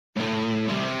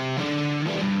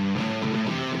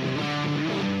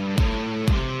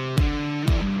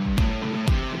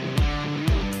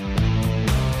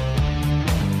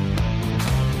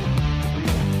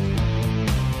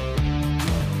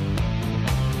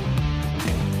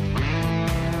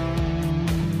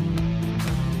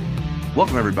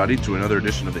Welcome, everybody, to another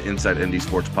edition of the Inside ND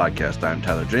Sports Podcast. I'm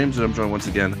Tyler James, and I'm joined once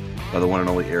again by the one and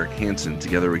only Eric Hansen.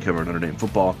 Together, we cover Notre Dame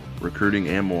football, recruiting,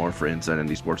 and more for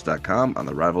InsideNDSports.com on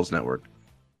the Rivals Network.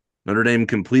 Notre Dame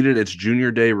completed its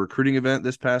junior day recruiting event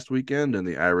this past weekend, and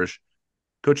the Irish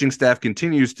coaching staff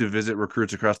continues to visit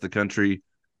recruits across the country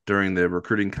during the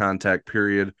recruiting contact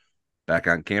period. Back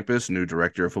on campus, new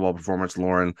director of football performance,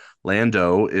 Lauren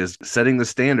Lando, is setting the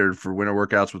standard for winter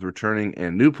workouts with returning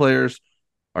and new players.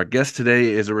 Our guest today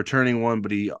is a returning one, but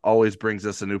he always brings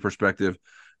us a new perspective,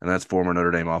 and that's former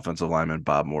Notre Dame offensive lineman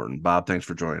Bob Morton. Bob, thanks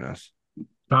for joining us.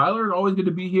 Tyler, always good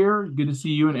to be here. Good to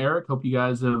see you and Eric. Hope you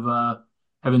guys have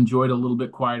enjoyed a little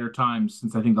bit quieter times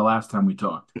since I think the last time we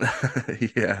talked.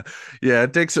 yeah,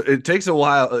 it takes a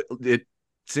while. It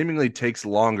seemingly takes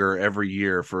longer every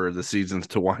year for the seasons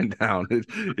to wind down.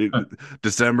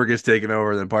 December gets taken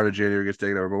over, then part of January gets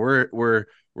taken over. But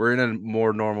we're in a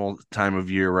more normal time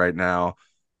of year right now.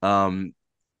 Um,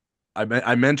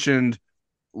 I mentioned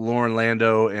Lauren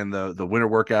Lando and the winter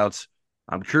workouts.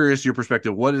 I'm curious your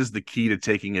perspective. What is the key to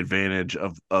taking advantage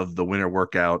of the winter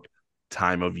workout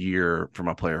time of year from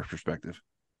a player perspective?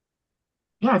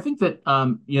 Yeah, I think that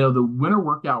the winter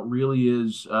workout really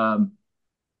is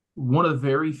one of the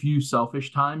very few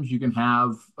selfish times you can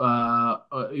have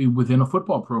within a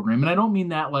football program. And I don't mean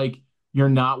that like you're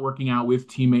not working out with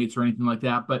teammates or anything like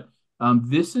that, but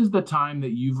this is the time that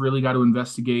you've really got to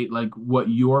investigate like what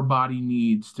your body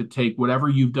needs to take whatever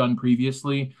you've done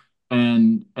previously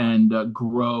and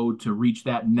grow to reach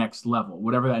that next level,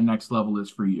 whatever that next level is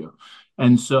for you.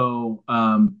 And so,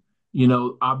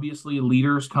 obviously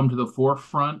leaders come to the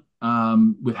forefront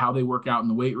with how they work out in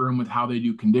the weight room, with how they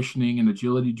do conditioning and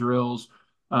agility drills.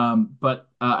 But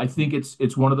I think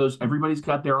it's one of those. Everybody's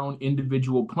got their own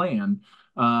individual plan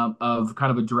of kind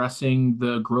of addressing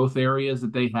the growth areas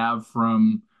that they have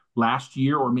from last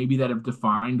year, or maybe that have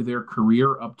defined their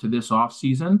career up to this off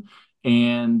season,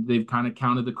 and they've kind of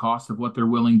counted the cost of what they're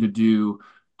willing to do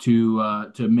to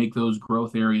make those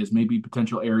growth areas maybe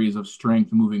potential areas of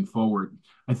strength moving forward.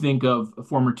 I think of a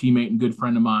former teammate and good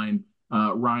friend of mine,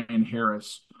 Ryan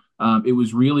Harris. It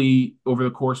was really over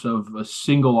the course of a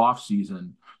single off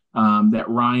season that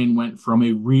Ryan went from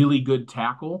a really good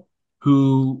tackle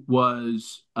who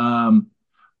was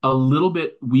a little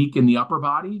bit weak in the upper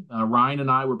body. Ryan and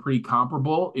I were pretty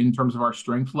comparable in terms of our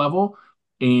strength level.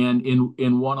 And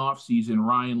in one off season,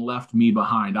 Ryan left me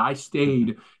behind. I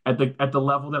stayed at the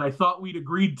level that I thought we'd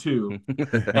agreed to,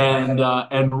 and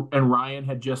Ryan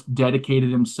had just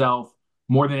dedicated himself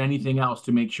more than anything else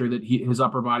to make sure that his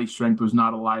upper body strength was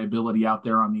not a liability out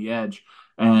there on the edge.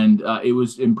 And it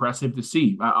was impressive to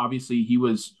see. Obviously, he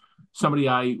was somebody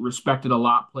I respected a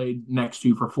lot, played next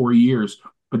to for 4 years.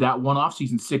 But that one off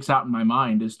season sticks out in my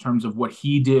mind in terms of what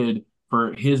he did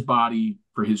for his body,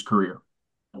 for his career.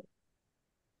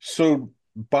 So,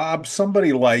 Bob,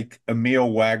 somebody like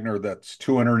Emil Wagner, that's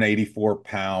 284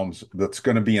 pounds, that's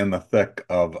going to be in the thick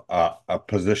of a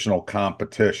positional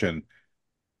competition.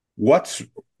 What's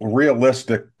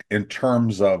realistic in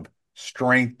terms of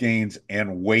strength gains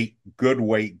and good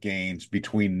weight gains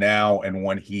between now and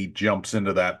when he jumps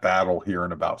into that battle here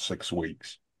in about 6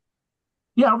 weeks?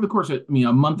 Yeah, over the course of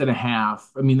a month and a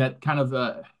half. I mean that kind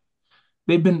of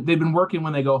they've been working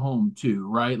when they go home too,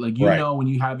 right? Like Right. when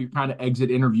you have your kind of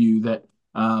exit interview that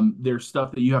there's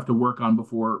stuff that you have to work on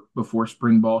before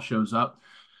spring ball shows up.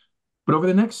 But over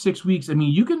the next 6 weeks, I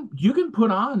mean, you can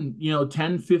put on,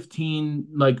 10, 15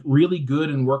 like really good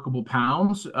and workable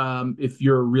pounds if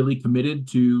you're really committed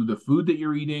to the food that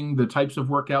you're eating, the types of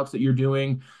workouts that you're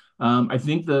doing. I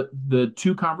think the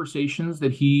two conversations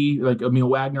that he, like Emil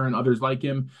Wagner and others like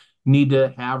him, need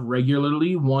to have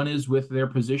regularly. One is with their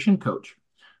position coach.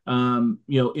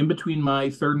 In between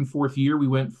my third and fourth year, we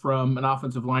went from an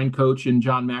offensive line coach in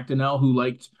John McDonnell, who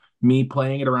liked me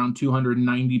playing at around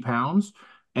 290 pounds.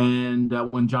 And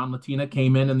when John Latina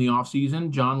came in the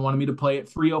offseason, John wanted me to play at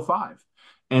 305.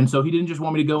 And so he didn't just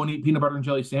want me to go and eat peanut butter and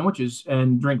jelly sandwiches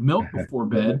and drink milk before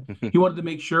bed. He wanted to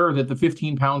make sure that the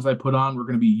 15 pounds I put on were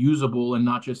going to be usable and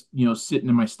not just, sitting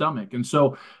in my stomach. And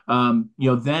so,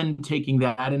 then taking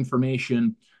that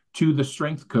information to the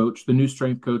strength coach, the new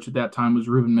strength coach at that time was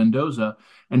Ruben Mendoza,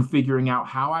 and figuring out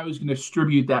how I was going to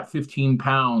distribute that 15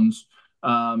 pounds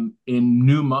in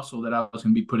new muscle that I was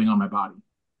going to be putting on my body.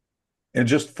 And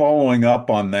just following up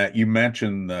on that, you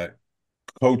mentioned the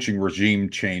coaching regime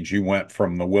change. You went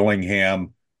from the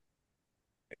Willingham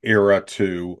era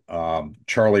to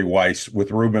Charlie Weiss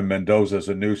with Ruben Mendoza as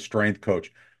a new strength coach.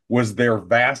 Was there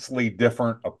vastly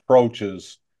different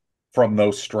approaches from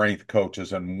those strength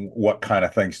coaches, and what kind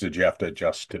of things did you have to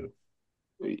adjust to?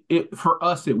 For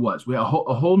us, it was. We had a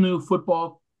whole new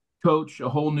football coach, a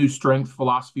whole new strength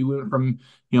philosophy. We went from,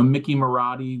 Mickey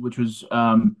Marotti, which was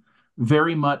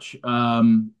very much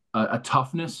a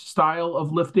toughness style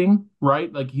of lifting,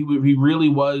 right? Like he really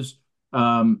was.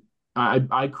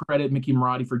 I credit Mickey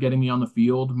Marotti for getting me on the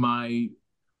field my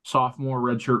sophomore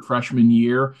redshirt freshman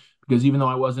year, because even though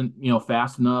I wasn't,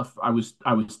 fast enough, I was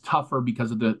tougher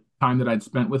because of the time that I'd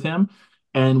spent with him.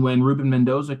 And when Ruben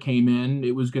Mendoza came in,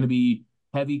 it was going to be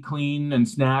heavy clean and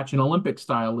snatch and Olympic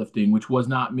style lifting, which was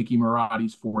not Mickey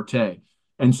Marotti's forte.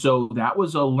 And so that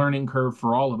was a learning curve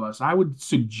for all of us. I would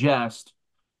suggest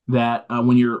that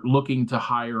when you're looking to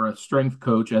hire a strength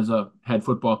coach as a head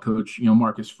football coach,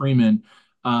 Marcus Freeman,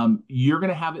 you're going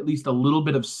to have at least a little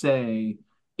bit of say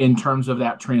in terms of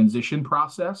that transition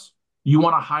process. You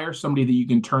want to hire somebody that you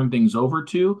can turn things over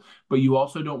to, but you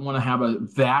also don't want to have a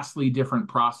vastly different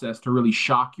process to really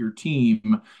shock your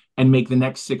team and make the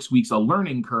next 6 weeks a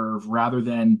learning curve rather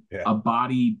than a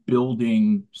body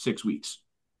building 6 weeks.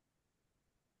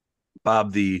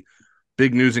 Bob, the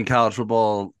big news in college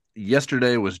football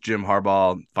yesterday was Jim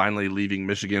Harbaugh finally leaving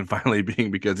Michigan, finally being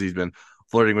because he's been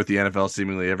flirting with the NFL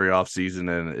seemingly every offseason,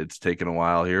 and it's taken a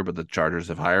while here, but the Chargers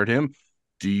have hired him.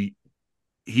 He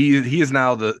is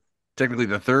now technically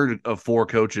the third of four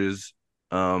coaches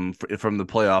from the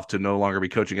playoff to no longer be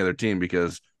coaching other team,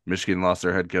 because Michigan lost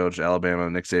their head coach, Alabama,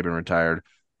 Nick Saban retired,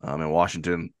 and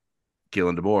Washington,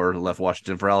 Kalen DeBoer left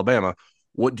Washington for Alabama.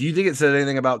 What do you think it said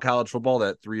anything about college football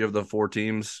that three of the four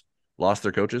teams lost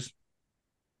their coaches?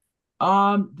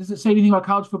 Does it say anything about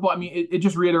college football? I mean, it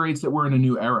just reiterates that we're in a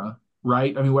new era,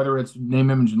 right? I mean, whether it's name,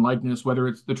 image, and likeness, whether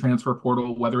it's the transfer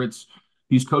portal, whether it's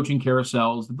these coaching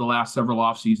carousels that the last several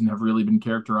offseason have really been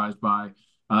characterized by.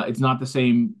 It's not the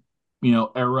same,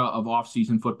 era of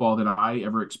offseason football that I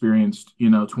ever experienced,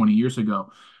 20 years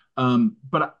ago.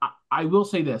 But I will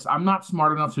say this: I'm not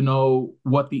smart enough to know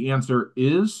what the answer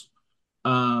is.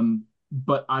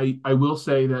 But I will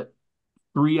say that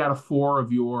 3 out of 4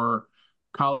 of your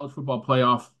college football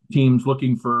playoff teams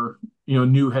looking for,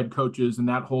 new head coaches and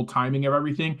that whole timing of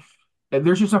everything,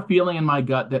 there's just a feeling in my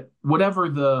gut that whatever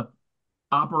the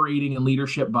operating and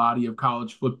leadership body of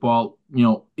college football,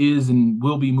 is and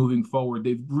will be moving forward,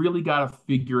 they've really got to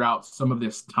figure out some of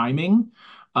this timing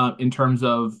in terms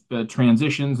of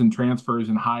transitions and transfers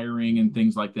and hiring and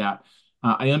things like that.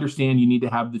 I understand you need to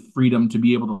have the freedom to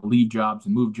be able to leave jobs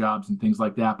and move jobs and things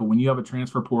like that. But when you have a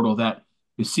transfer portal that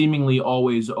is seemingly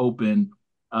always open,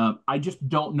 I just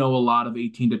don't know a lot of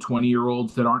 18 to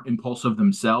 20-year-olds that aren't impulsive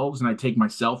themselves. And I take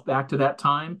myself back to that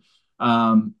time.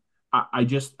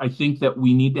 I think that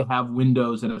we need to have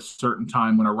windows at a certain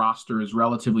time when a roster is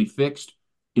relatively fixed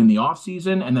in the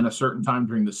offseason, and then a certain time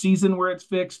during the season where it's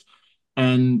fixed.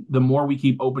 And the more we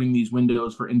keep opening these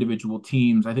windows for individual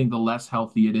teams, I think the less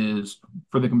healthy it is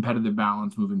for the competitive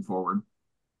balance moving forward.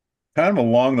 Kind of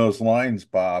along those lines,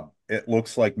 Bob, it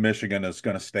looks like Michigan is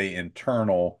going to stay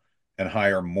internal and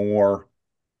hire Moore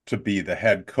to be the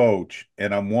head coach.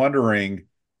 And I'm wondering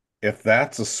if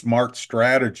that's a smart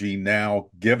strategy now,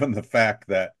 given the fact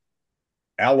that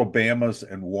Alabama's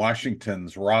and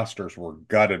Washington's rosters were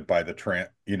gutted by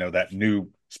that new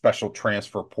special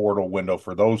transfer portal window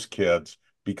for those kids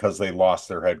because they lost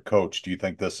their head coach. Do you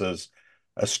think this is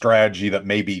a strategy that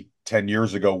maybe 10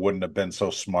 years ago wouldn't have been so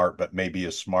smart, but maybe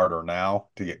is smarter now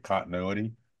to get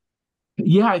continuity?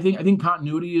 Yeah, I think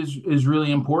continuity is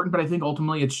really important, but I think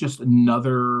ultimately it's just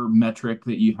another metric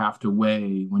that you have to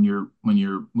weigh when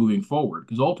you're moving forward.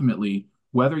 Because ultimately,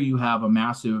 whether you have a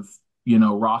massive,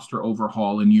 roster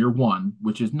overhaul in year one,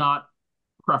 which is not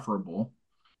preferable,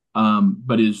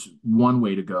 but is one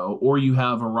way to go, or you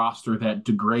have a roster that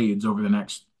degrades over the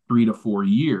next 3 to 4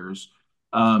 years,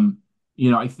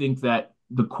 I think that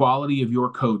the quality of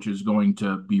your coach is going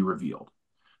to be revealed.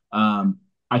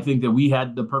 I think that we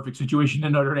had the perfect situation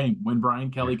in Notre Dame when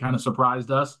Brian Kelly kind of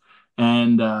surprised us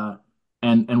and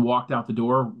walked out the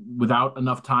door without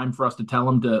enough time for us to tell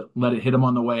him to let it hit him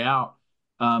on the way out.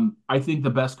 I think the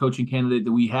best coaching candidate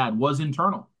that we had was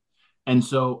internal. And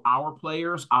so our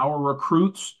players, our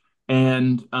recruits,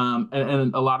 and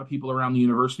a lot of people around the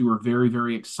university were very,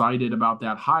 very excited about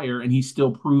that hire. And he's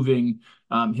still proving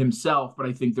himself. But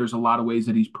I think there's a lot of ways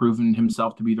that he's proven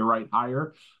himself to be the right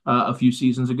hire a couple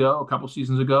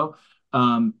seasons ago.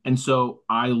 And so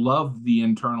I love the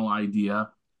internal idea.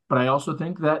 But I also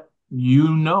think that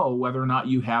whether or not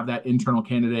you have that internal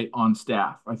candidate on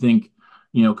staff. I think,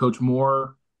 Coach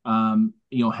Moore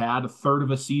had a third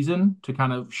of a season to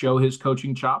kind of show his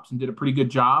coaching chops and did a pretty good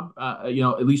job,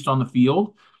 at least on the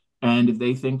field. And if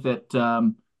they think that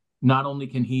not only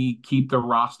can he keep the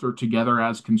roster together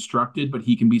as constructed, but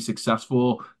he can be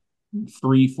successful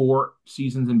 3, 4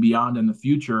 seasons and beyond in the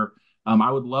future,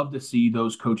 I would love to see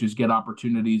those coaches get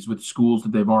opportunities with schools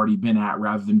that they've already been at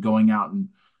rather than going out and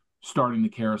starting the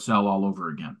carousel all over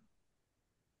again.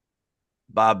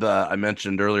 Bob, I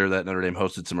mentioned earlier that Notre Dame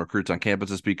hosted some recruits on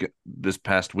campus this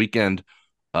past weekend.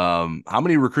 How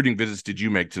many recruiting visits did you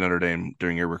make to Notre Dame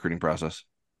during your recruiting process?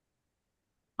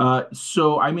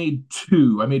 So I made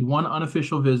two. I made one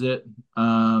unofficial visit,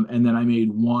 and then I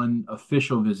made one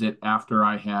official visit after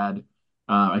I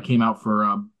came out for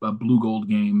a blue gold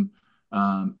game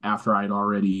after I'd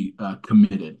already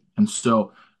committed. And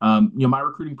so, my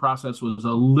recruiting process was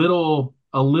a little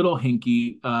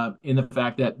hinky in the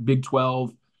fact that Big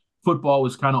 12 football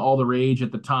was kind of all the rage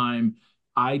at the time.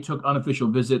 I took unofficial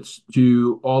visits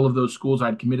to all of those schools.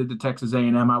 I'd committed to Texas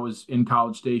A&M. I was in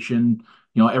College Station,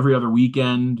 every other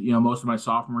weekend. Most of my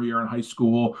sophomore year in high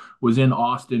school was in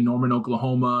Austin, Norman,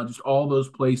 Oklahoma, just all those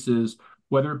places,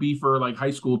 whether it be for like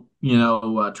high school,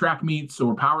 track meets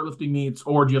or powerlifting meets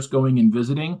or just going and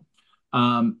visiting.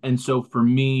 And so for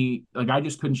me, like I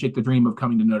just couldn't shake the dream of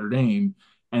coming to Notre Dame.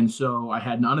 And so I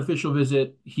had an unofficial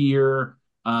visit here.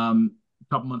 A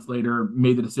couple months later,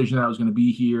 made the decision that I was going to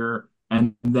be here,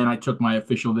 and then I took my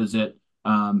official visit,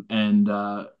 and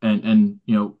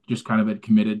just kind of had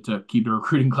committed to keep the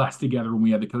recruiting class together when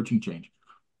we had the coaching change.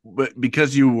 But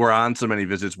because you were on so many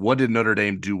visits, what did Notre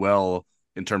Dame do well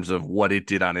in terms of what it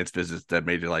did on its visits that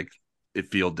made it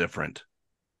feel different?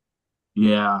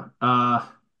 Yeah,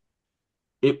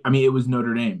 it was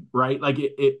Notre Dame, right?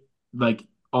 Like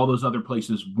all those other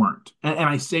places weren't, and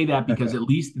I say that because at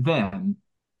least then,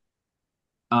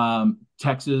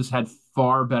 Texas had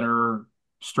far better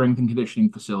strength and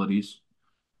conditioning facilities.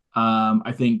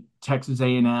 I think Texas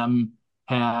A&M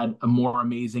had a more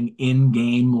amazing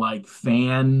in-game like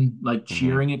fan like Mm-hmm.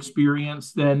 cheering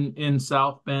experience than in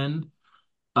South Bend.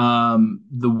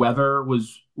 The weather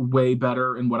was way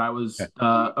better in what I was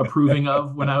approving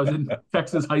of when I was in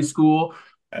Texas high school.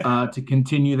 To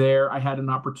continue there, I had an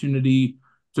opportunity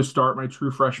to start my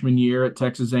true freshman year at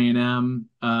Texas A&M.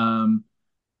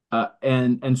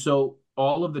 And so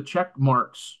all of the check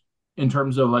marks in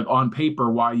terms of like on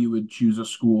paper why you would choose a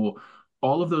school,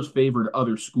 all of those favored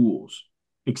other schools,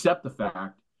 except the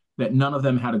fact that none of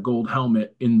them had a gold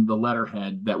helmet in the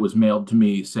letterhead that was mailed to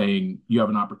me saying you have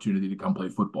an opportunity to come play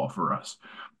football for us.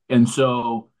 And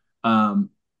so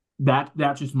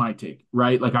that's just my take,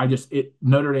 right? Like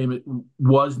Notre Dame, it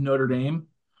was Notre Dame.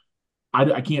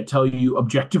 I can't tell you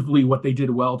objectively what they did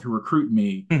well to recruit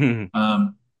me.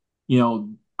 Um, you know,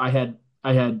 I had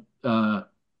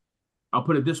I'll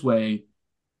put it this way,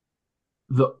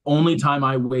 the only time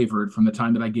I wavered from the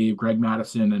time that I gave Greg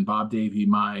Madison and Bob Davie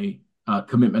my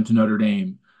commitment to Notre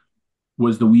Dame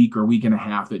was the week or week and a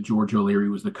half that George O'Leary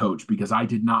was the coach, because I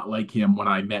did not like him when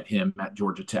I met him at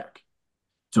Georgia Tech.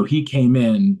 So he came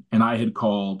in and I had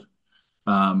called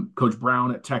Coach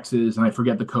Brown at Texas, and I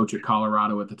forget the coach at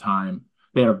Colorado at the time.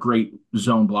 They had a great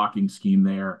zone blocking scheme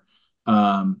there.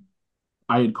 Um,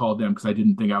 I had called them because I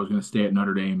didn't think I was going to stay at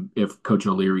Notre Dame if Coach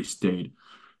O'Leary stayed,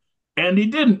 and he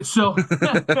didn't. So,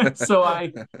 so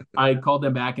I called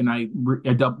them back, and I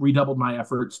redoubled my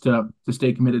efforts to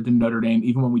stay committed to Notre Dame,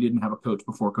 even when we didn't have a coach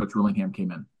before Coach Willingham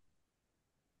came in.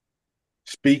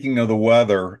 Speaking of the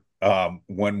weather,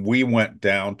 when we went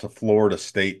down to Florida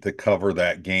State to cover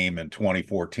that game in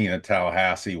 2014 in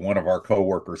Tallahassee, one of our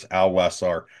coworkers, Al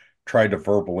Lessar, tried to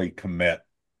verbally commit.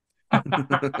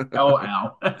 Oh,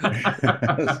 Al.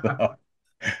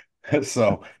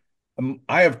 so,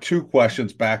 I have two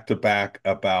questions back to back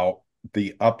about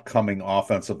the upcoming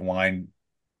offensive line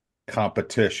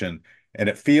competition, and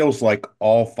it feels like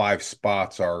all five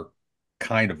spots are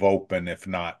kind of open, if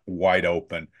not wide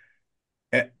open.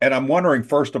 And I'm wondering,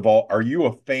 first of all, are you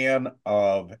a fan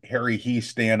of Harry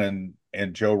Hiestand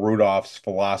and Joe Rudolph's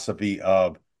philosophy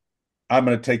of I'm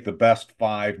going to take the best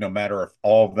five, no matter if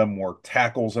all of them were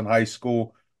tackles in high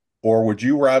school? Or would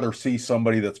you rather see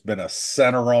somebody that's been a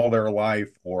center all their life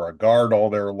or a guard all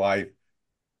their life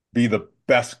be the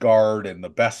best guard and the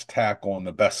best tackle and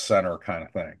the best center kind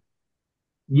of thing?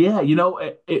 Yeah,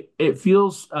 it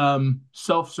feels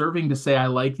self-serving to say I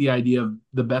like the idea of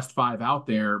the best five out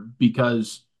there,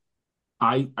 because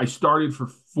I started for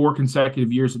 4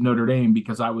 consecutive years at Notre Dame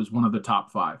because I was one of the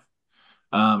top five.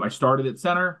 I started at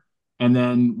center, and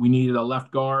then we needed a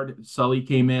left guard. Sully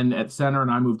came in at center, and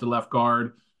I moved to left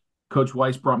guard. Coach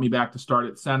Weiss brought me back to start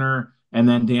at center, and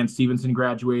then Dan Stevenson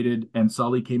graduated, and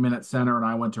Sully came in at center, and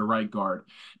I went to right guard.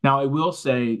 Now, I will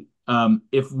say,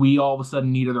 if we all of a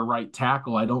sudden needed a right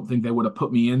tackle, I don't think they would have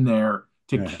put me in there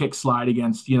to kick slide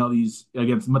against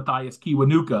against Matthias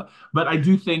Kiwanuka. But I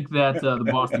do think that the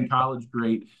Boston College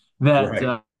great that,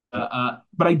 Right.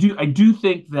 but I do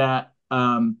think that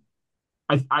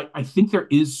I think there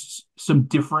is some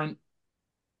different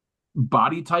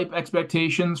body type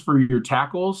expectations for your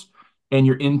tackles and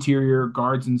your interior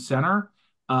guards and center.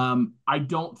 I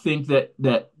don't think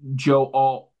that Joe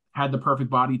Alt had the perfect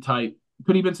body type.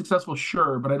 Could he have been successful?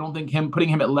 Sure, but I don't think putting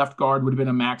him at left guard would have been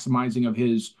a maximizing of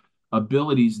his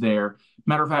abilities there.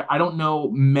 Matter of fact, I don't know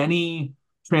many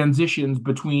transitions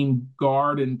between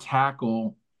guard and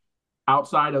tackle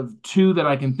outside of two that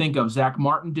I can think of. Zach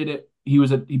Martin did it.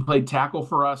 He played tackle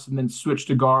for us and then switched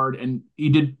to guard, and he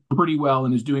did pretty well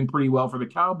and is doing pretty well for the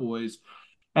Cowboys.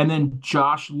 And then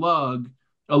Josh Lugg,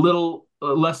 a little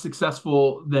less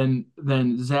successful than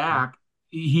Zach.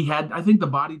 He had, I think, the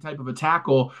body type of a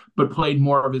tackle, but played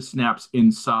more of his snaps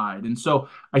inside. And so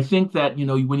I think that,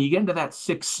 when you get into that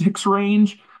 6'6"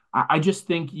 range, I just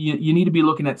think you need to be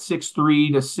looking at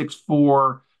 6'3" to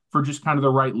 6'4" for just kind of the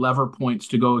right lever points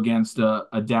to go against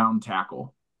a down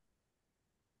tackle.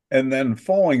 And then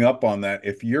following up on that,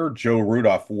 if you're Joe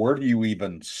Rudolph, where do you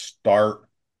even start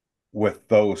with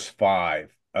those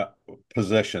five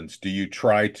positions? Do you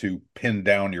try to pin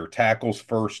down your tackles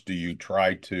first? Do you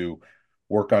try to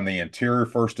work on the interior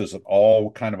first? Is it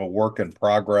all kind of a work in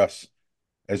progress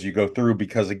as you go through?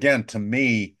 Because again, to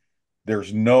me,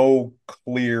 there's no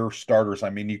clear starters. I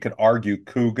mean, you could argue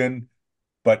Coogan,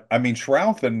 but I mean,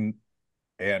 Shrouth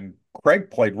and Craig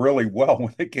played really well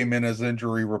when they came in as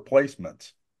injury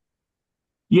replacements.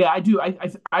 Yeah, I do.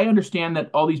 I understand that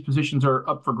all these positions are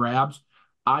up for grabs.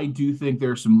 I do think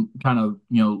there's some kind of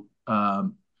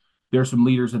there's some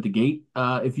leaders at the gate,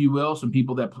 if you will, some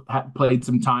people that played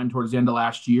some time towards the end of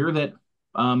last year that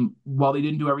while they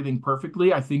didn't do everything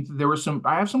perfectly, I think that there was some.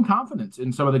 I have some confidence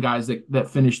in some of the guys that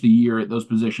finished the year at those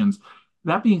positions.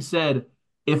 That being said,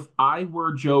 if I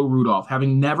were Joe Rudolph,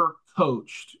 having never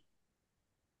coached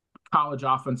college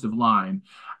offensive line,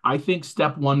 I think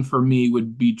step one for me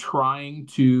would be trying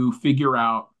to figure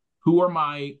out who are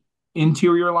my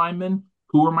interior linemen,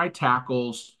 who are my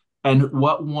tackles, and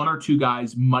what one or two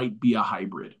guys might be a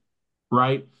hybrid,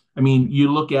 right? I mean,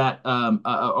 you look at,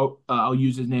 I'll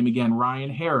use his name again, Ryan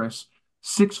Harris,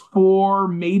 6'4",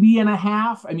 maybe and a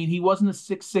half. I mean, he wasn't a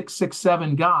 6'6",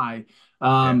 6'7" guy,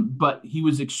 Yeah. but he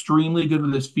was extremely good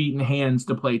with his feet and hands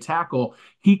to play tackle.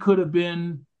 He could have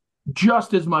been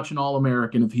just as much an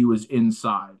All-American if he was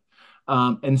inside.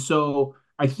 And so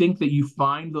I think that you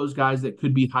find those guys that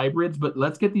could be hybrids, but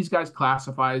let's get these guys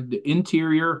classified, the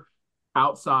interior,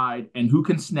 outside, and who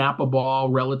can snap a ball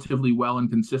relatively well and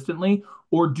consistently,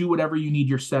 or do whatever you need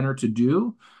your center to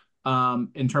do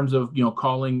in terms of,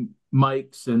 calling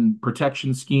mics and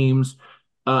protection schemes.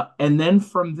 And then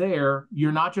from there,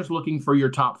 you're not just looking for your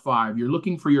top five, you're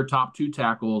looking for your top two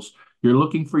tackles, you're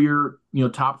looking for your,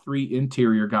 top three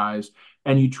interior guys,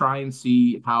 and you try and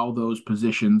see how those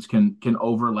positions can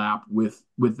overlap with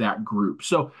that group.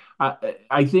 So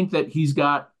I think that he's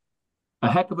got a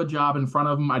heck of a job in front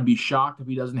of him. I'd be shocked if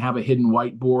he doesn't have a hidden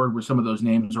whiteboard where some of those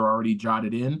names are already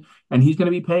jotted in. And he's going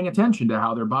to be paying attention to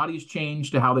how their bodies change,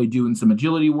 to how they do in some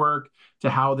agility work, to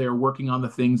how they're working on the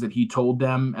things that he told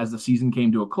them as the season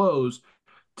came to a close,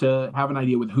 to have an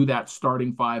idea with who that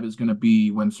starting five is going to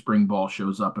be when spring ball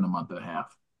shows up in a month and a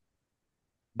half.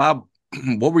 Bob,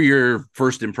 what were your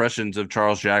first impressions of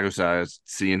Charles Jagusah,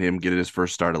 seeing him get his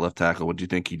first start at left tackle? What do you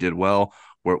think he did well?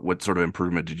 What sort of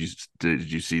improvement did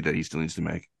you see that he still needs to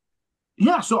make?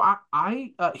 Yeah, so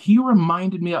he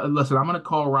reminded me. Listen, I'm going to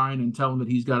call Ryan and tell him that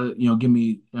he's got to, give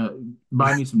me,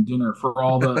 buy me some dinner for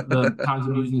all the times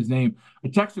I'm using his name. I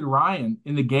texted Ryan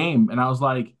in the game, and I was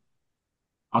like,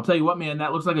 I'll tell you what, man,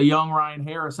 that looks like a young Ryan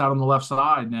Harris out on the left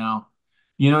side now.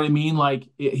 You know what I mean? Like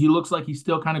he looks like he's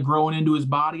still kind of growing into his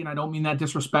body, and I don't mean that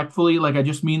disrespectfully. Like I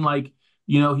just mean like,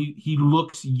 he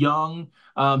looks young.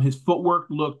 His footwork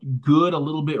looked good, a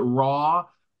little bit raw,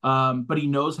 but he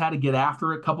knows how to get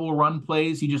after a couple of run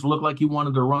plays. He just looked like he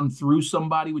wanted to run through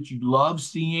somebody, which you love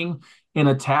seeing in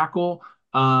a tackle.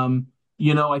 I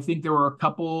think there were a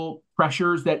couple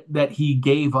pressures that he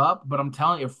gave up, but I'm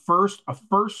telling you, a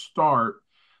first start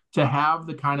to have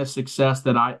the kind of success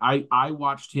that I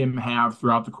watched him have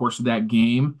throughout the course of that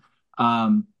game.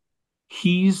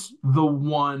 He's the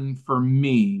one for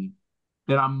me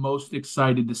that I'm most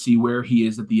excited to see where he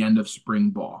is at the end of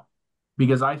spring ball,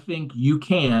 because I think you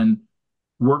can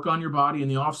work on your body in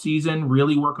the off season,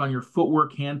 really work on your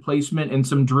footwork, hand placement, and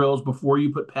some drills before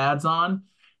you put pads on.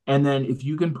 And then if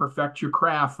you can perfect your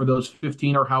craft for those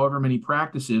 15 or however many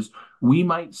practices, we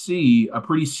might see a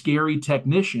pretty scary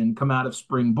technician come out of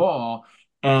spring ball.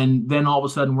 And then all of a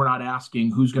sudden, we're not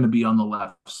asking who's going to be on the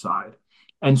left side.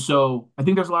 And so I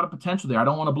think there's a lot of potential there. I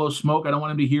don't want to blow smoke. I don't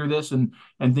want him to hear this and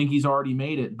think he's already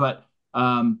made it. But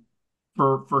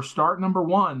for start number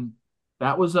one,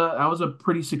 that was a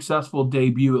pretty successful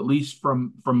debut, at least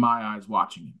from my eyes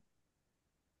watching him.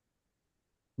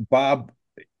 Bob,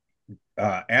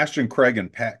 Ashton Craig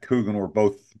and Pat Coogan were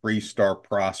both three-star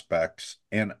prospects,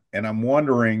 and I'm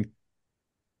wondering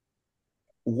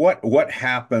what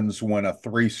happens when a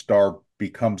three-star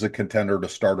becomes a contender to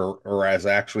start or as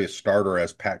actually a starter,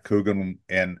 as Pat Coogan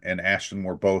and Ashton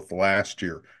were both last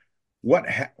year.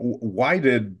 Why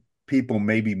did people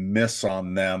maybe miss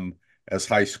on them as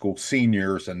high school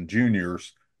seniors and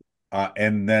juniors,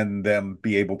 and then them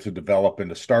be able to develop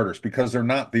into starters? Because they're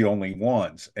not the only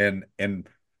ones. And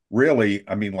really,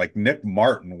 I mean, like Nick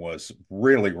Martin was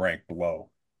really ranked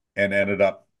low and ended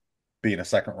up being a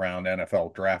second round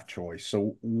NFL draft choice.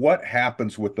 So what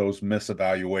happens with those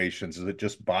misevaluations? Is it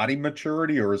just body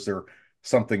maturity, or is there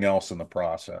something else in the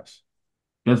process?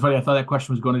 Yeah, it's funny. I thought that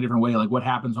question was going a different way. Like, what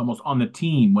happens almost on the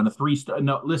team when a three-star?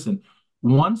 No, listen.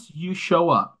 Once you show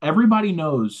up, everybody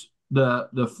knows the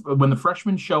when the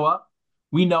freshmen show up,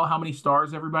 we know how many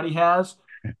stars everybody has.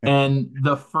 And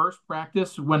the first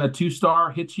practice, when a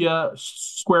two-star hits you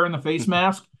square in the face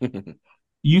mask,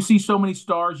 you see so many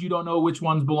stars, you don't know which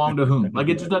ones belong to whom. Like,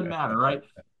 it just doesn't matter, right?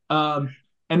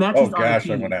 And that's Oh just on the gosh, I'm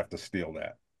team. gonna have to steal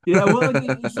that. Yeah, well,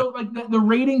 like, so like the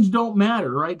ratings don't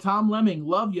matter, right? Tom Lemming,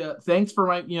 love you. Thanks for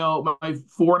my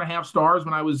 4.5 stars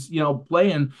when I was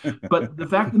playing. But the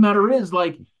fact of the matter is,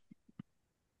 like,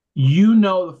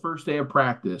 the first day of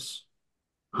practice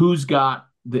who's got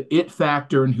the it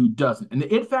factor and who doesn't. And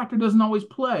the it factor doesn't always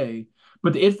play,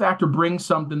 but the it factor brings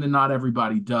something that not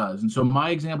everybody does. And so my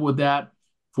example with that,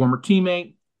 former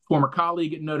teammate, former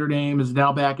colleague at Notre Dame, is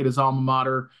now back at his alma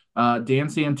mater. Dan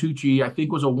Santucci, I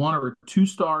think, was a 1 or 2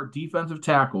 star defensive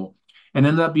tackle and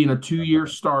ended up being a 2-year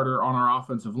starter on our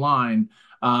offensive line,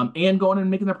 and going and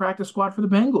making the practice squad for the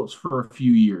Bengals for a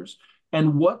few years.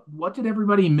 And what did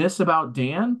everybody miss about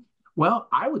Dan? Well,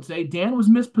 I would say Dan was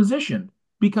mispositioned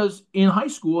because in high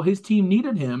school, his team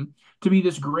needed him to be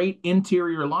this great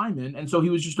interior lineman. And so he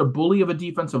was just a bully of a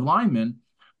defensive lineman.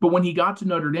 But when he got to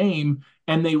Notre Dame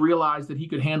and they realized that he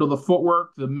could handle the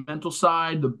footwork, the mental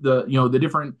side, the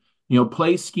different,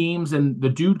 play schemes, and the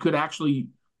dude could actually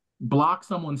block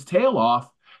someone's tail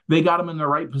off, they got him in the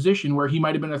right position where he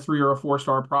might have been a 3 or 4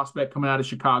 star prospect coming out of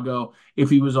Chicago if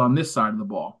he was on this side of the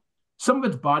ball. Some of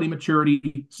it's body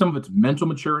maturity, some of it's mental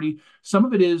maturity, some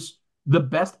of it is the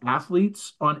best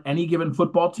athletes on any given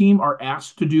football team are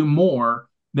asked to do more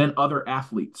than other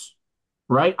athletes,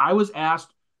 right? I was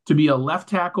asked to be a left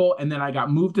tackle, and then I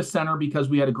got moved to center because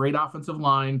we had a great offensive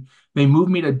line. They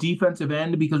moved me to defensive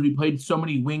end because we played so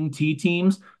many wing T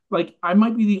teams. Like, I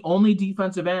might be the only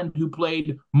defensive end who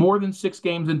played more than 6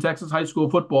 games in Texas high school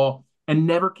football and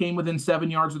never came within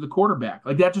 7 yards of the quarterback.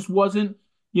 Like, that just wasn't,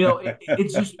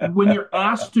 it's just when you're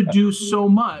asked to do so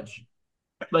much,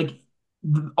 like,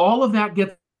 all of that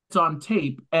gets on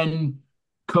tape, and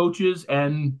coaches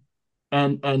and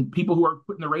people who are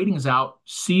putting the ratings out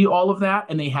see all of that,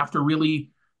 and they have to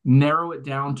really narrow it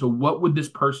down to what would this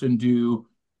person do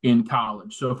in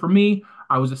college. So for me,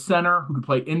 I was a center who could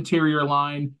play interior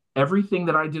line. Everything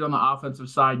that I did on the offensive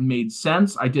side made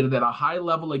sense. I did it at a high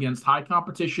level against high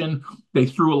competition. They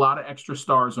threw a lot of extra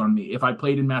stars on me. If I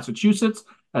played in Massachusetts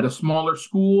at a smaller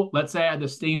school, let's say I had the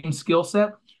same skill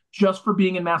set, just for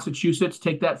being in Massachusetts,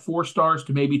 take that 4 stars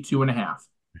to maybe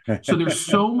 2.5. So there's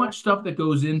so much stuff that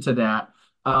goes into that,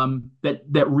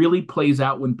 that really plays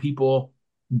out when people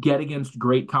get against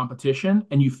great competition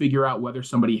and you figure out whether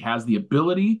somebody has the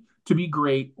ability to be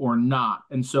great or not.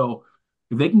 And so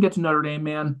if they can get to Notre Dame,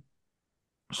 man,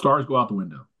 stars go out the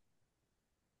window.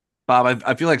 Bob,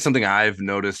 I feel like something I've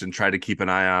noticed and tried to keep an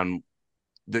eye on,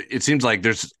 it seems like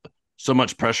there's so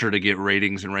much pressure to get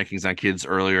ratings and rankings on kids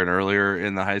earlier and earlier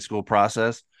in the high school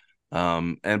process.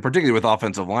 And particularly with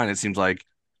offensive line, it seems like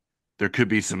there could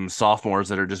be some sophomores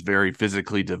that are just very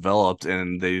physically developed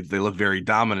and they look very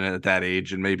dominant at that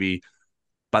age. And maybe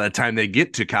by the time they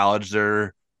get to college,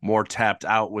 they're more tapped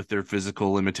out with their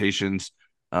physical limitations.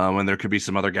 And there could be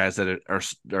some other guys that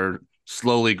are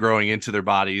slowly growing into their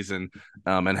bodies and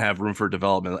have room for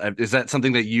development. Is that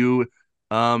something that you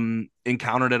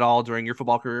encountered at all during your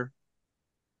football career?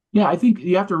 Yeah, I think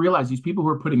you have to realize these people who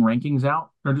are putting rankings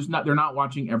out, they're not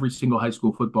watching every single high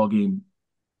school football game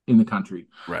in the country.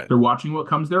 Right. They're watching what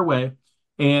comes their way,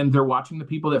 and they're watching the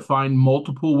people that find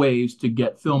multiple ways to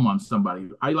get film on somebody.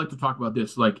 I like to talk about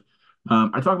this. Like,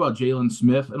 I talk about Jalen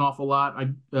Smith an awful lot.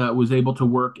 I was able to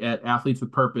work at Athletes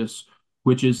with Purpose,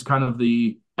 which is kind of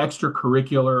the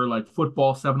extracurricular, like,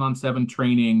 football 7-on-7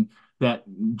 training that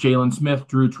Jalen Smith,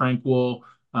 Drew Tranquil,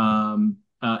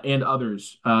 and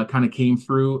others kind of came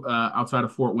through outside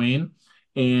of Fort Wayne.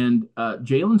 And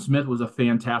Jalen Smith was a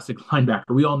fantastic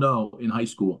linebacker. We all know in high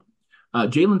school.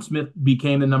 Jalen Smith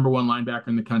became the number one linebacker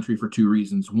in the country for two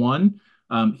reasons. One,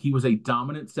 he was a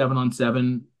dominant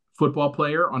 7-on-7 football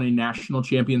player on a national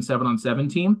champion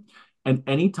 7-on-7 team. And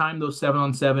anytime those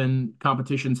 7-on-7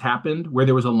 competitions happened where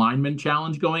there was a lineman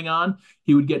challenge going on,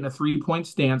 he would get in a 3-point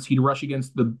stance. He'd rush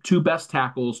against the two best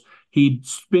tackles. He'd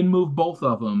spin move both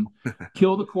of them,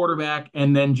 kill the quarterback,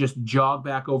 and then just jog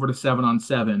back over to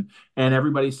 7-on-7. And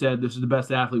everybody said, this is the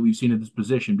best athlete we've seen at this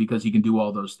position because he can do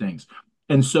all those things.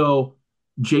 And so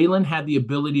Jalen had the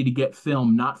ability to get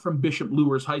film, not from Bishop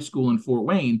Luers High School in Fort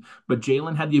Wayne, but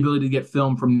Jalen had the ability to get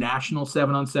film from national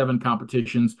 7-on-7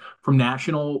 competitions, from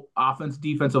national offense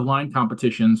defensive line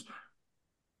competitions.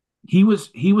 He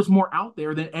was more out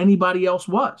there than anybody else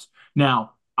was.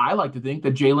 Now, I like to think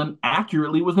that Jalen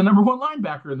accurately was the number one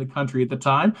linebacker in the country at the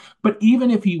time. But even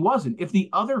if he wasn't, if the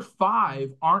other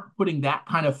five aren't putting that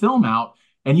kind of film out,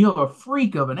 and you have a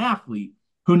freak of an athlete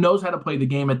who knows how to play the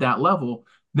game at that level,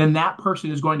 then that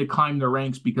person is going to climb the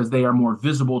ranks because they are more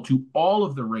visible to all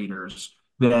of the Raiders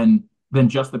than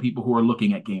just the people who are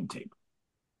looking at game tape.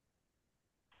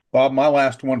 Bob, my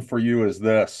last one for you is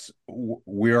this.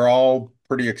 We're all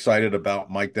pretty excited about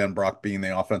Mike Denbrock being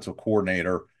the offensive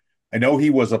coordinator. I know he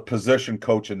was a position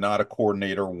coach and not a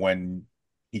coordinator when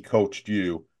he coached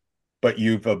you, but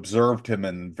you've observed him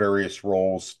in various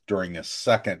roles during his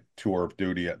second tour of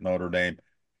duty at Notre Dame.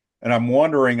 And I'm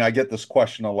wondering, I get this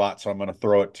question a lot, so I'm going to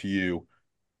throw it to you.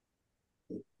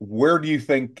 Where do you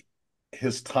think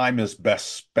his time is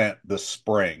best spent this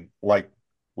spring? Like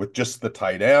with just the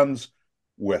tight ends,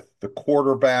 with the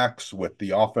quarterbacks, with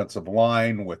the offensive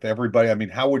line, with everybody? I mean,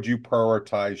 how would you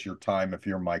prioritize your time if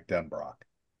you're Mike Denbrock?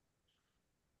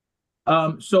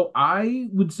 So I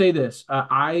would say this.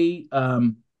 I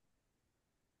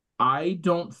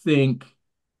don't think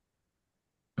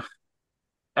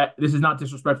this is not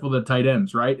disrespectful to the tight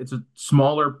ends, right? It's a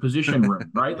smaller position room,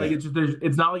 right? Like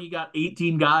it's not like you got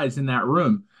 18 guys in that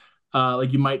room,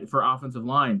 like you might for offensive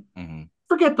line. Mm-hmm.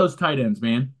 Forget those tight ends,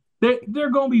 man. They're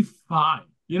gonna be fine.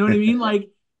 You know what I mean? Like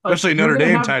Especially Notre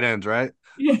Dame tight ends, right?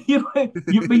 Yeah,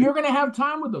 but you're gonna have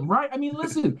time with them, right? I mean,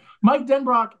 listen, Mike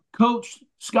Denbrock coached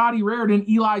Scotty Raridan,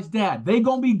 Eli's dad. They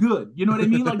gonna be good. You know what I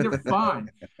mean? Like they're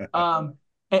fine.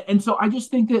 And so I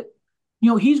just think that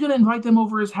he's going to invite them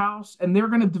over his house and they're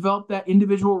going to develop that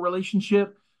individual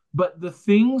relationship. But the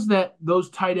things that those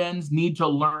tight ends need to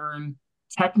learn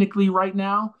technically right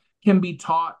now can be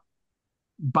taught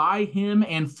by him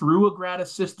and through a grad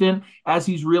assistant as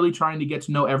he's really trying to get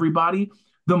to know everybody.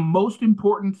 The most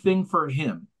important thing for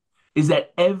him is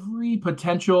that every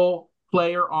potential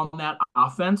player on that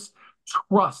offense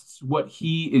trusts what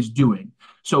he is doing.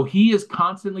 So he is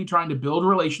constantly trying to build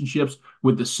relationships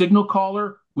with the signal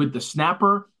caller, with the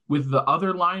snapper, with the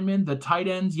other linemen, the tight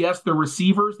ends, yes, the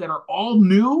receivers that are all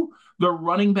new, the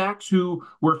running backs who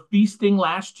were feasting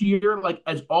last year. Like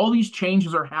as all these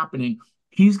changes are happening,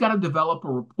 he's got to develop a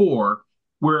rapport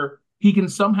where he can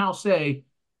somehow say,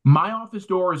 my office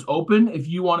door is open. If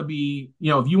you want to be,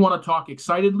 if you want to talk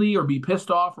excitedly or be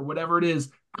pissed off or whatever it is,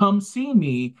 come see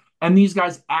me. And these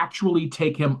guys actually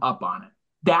take him up on it.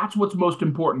 That's what's most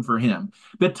important for him.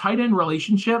 The tight end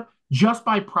relationship, just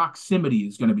by proximity,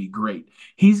 is going to be great.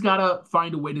 He's got to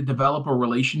find a way to develop a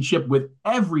relationship with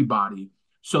everybody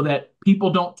so that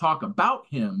people don't talk about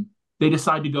him. They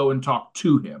decide to go and talk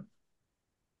to him.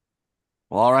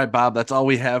 Well, all right, Bob, that's all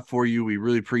we have for you. We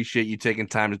really appreciate you taking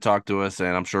time to talk to us, and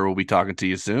I'm sure we'll be talking to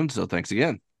you soon. So thanks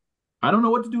again. I don't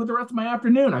know what to do with the rest of my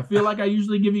afternoon. I feel like I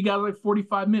usually give you guys like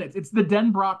 45 minutes. It's the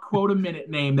Denbrock quota minute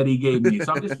name that he gave me.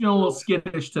 So I'm just feeling a little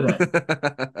skittish today.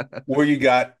 Well, you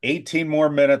got 18 more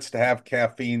minutes to have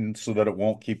caffeine so that it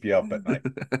won't keep you up at night.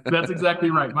 That's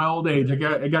exactly right. My old age. I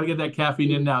got to get that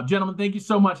caffeine in now. Gentlemen, thank you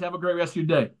so much. Have a great rest of your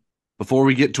day. Before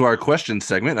we get to our question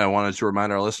segment, I wanted to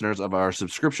remind our listeners of our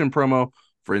subscription promo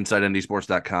for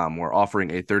InsideNDSports.com. We're offering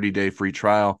a 30-day free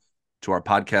trial to our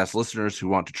podcast listeners who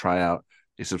want to try out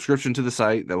a subscription to the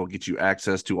site that will get you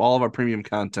access to all of our premium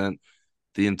content,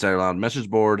 the Insider Lounge message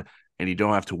board, and you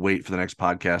don't have to wait for the next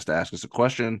podcast to ask us a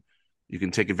question. You can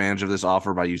take advantage of this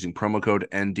offer by using promo code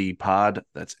NDPOD,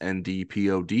 that's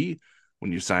NDPOD,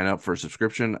 when you sign up for a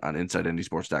subscription on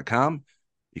InsideNDSports.com.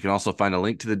 You can also find a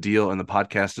link to the deal in the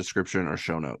podcast description or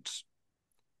show notes.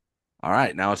 All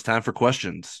right, now it's time for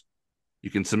questions.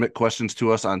 You can submit questions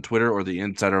to us on Twitter or the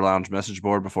Insider Lounge message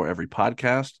board before every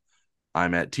podcast.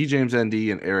 I'm at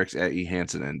TJamesND and Eric's at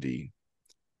eHansenND.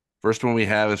 First one we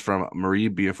have is from Marie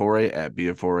Biafore at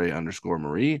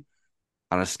Biafore_Marie.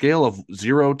 On a scale of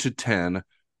 0 to 10,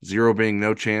 0 being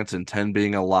no chance and 10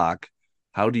 being a lock,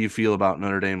 how do you feel about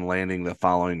Notre Dame landing the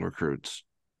following recruits?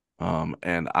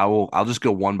 And I'll just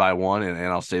go one by one, and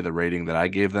I'll say the rating that I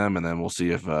gave them, and then we'll see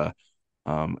if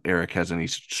Eric has any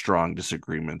strong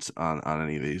disagreements on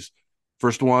any of these.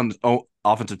 First one,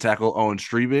 offensive tackle Owen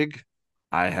Strebig.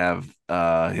 I have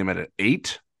him at an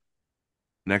 8.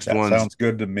 Next That one's sounds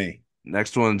good to me.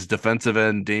 next one's defensive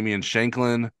end Damian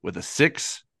Shanklin with a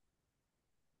 6.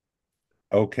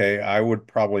 Okay, I would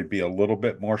probably be a little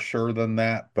bit more sure than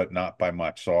that, but not by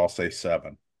much. So I'll say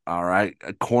 7. All right,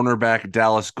 cornerback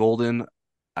Dallas Golden,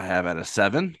 I have at a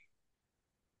 7.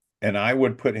 And I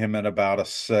would put him at about a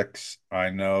 6. I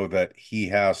know that he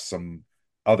has some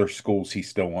other schools he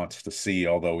still wants to see,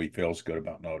 although he feels good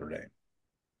about Notre Dame.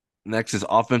 Next is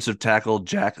offensive tackle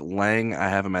Jack Lang. I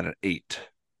have him at an 8.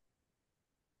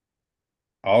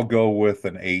 I'll go with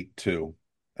an 8 too.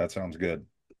 That sounds good.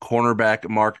 Cornerback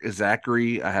Mark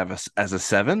Zachary, I have as a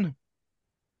 7.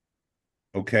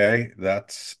 Okay,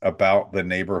 that's about the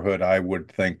neighborhood I would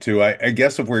think too. I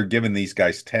guess if we're giving these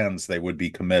guys 10s, they would be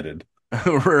committed.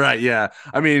 Right, yeah.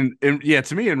 I mean, yeah,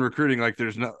 to me in recruiting, like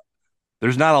there's not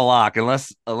a lock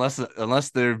unless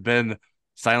they've been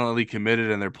silently committed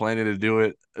and they're planning to do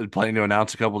it, planning to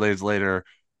announce a couple days later.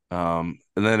 And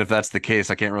then if that's the case,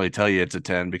 I can't really tell you it's a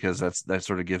 10 because that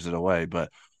sort of gives it away. But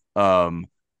um,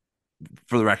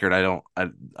 for the record,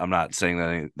 I'm not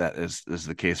saying that is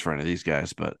the case for any of these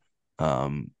guys. But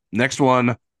next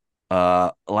one,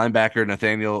 linebacker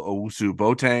Nathaniel Owusu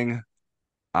Boateng.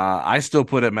 I still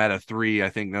put him at a 3. I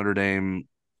think Notre Dame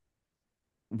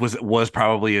was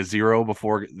probably a 0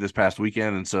 before this past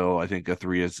weekend, and so I think a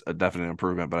 3 is a definite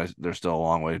improvement. But there's still a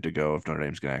long way to go if Notre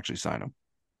Dame's going to actually sign him.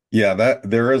 Yeah, that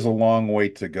there is a long way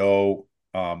to go.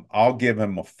 I'll give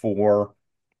him a 4.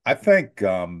 I think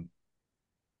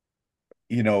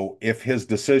if his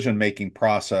decision-making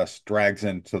process drags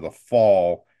into the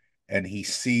fall and he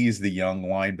sees the young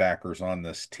linebackers on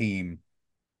this team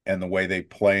and the way they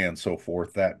play and so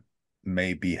forth, that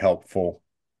may be helpful.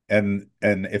 And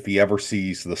if he ever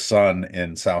sees the sun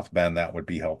in South Bend, that would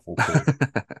be helpful too.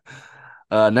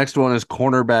 Next one is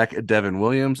cornerback Devin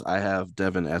Williams. I have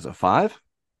Devin as a 5.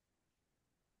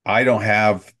 I don't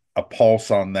have a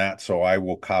pulse on that, so I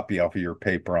will copy off of your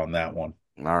paper on that one.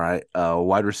 All right.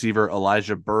 Wide receiver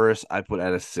Elijah Burris, I put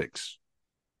at a 6.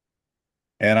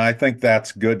 And I think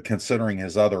that's good considering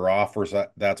his other offers.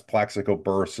 That's Plaxico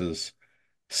Burris's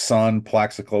son.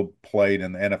 Plaxico played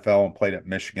in the NFL and played at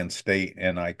Michigan State,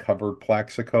 and I covered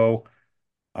Plaxico.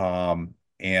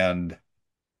 And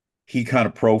he kind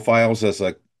of profiles as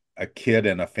a kid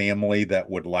in a family that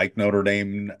would like Notre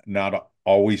Dame. Not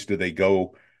always do they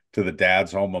go to the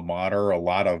dad's alma mater. A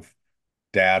lot of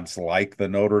dads like the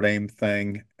Notre Dame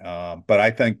thing. But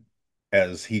I think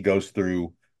as he goes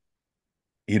through,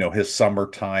 his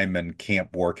summertime and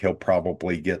camp work, he'll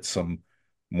probably get some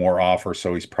more offers.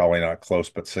 So he's probably not close,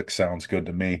 but 6 sounds good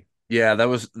to me. Yeah,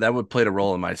 that would play a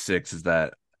role in my 6 is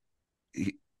that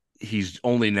he's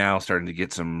only now starting to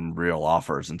get some real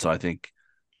offers, and so I think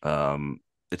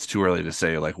it's too early to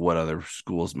say like what other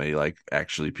schools may like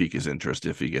actually pique his interest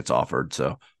if he gets offered.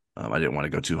 So I didn't want to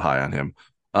go too high on him.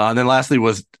 And then lastly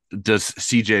does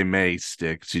CJ May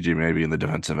stick? CJ May being the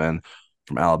defensive end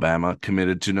from Alabama,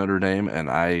 committed to Notre Dame, and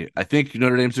I think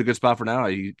Notre Dame's a good spot for now.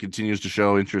 He continues to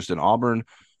show interest in Auburn,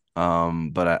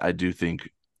 but I do think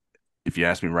if you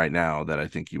ask me right now that I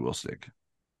think he will stick.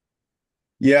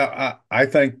 Yeah, I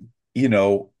think, you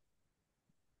know,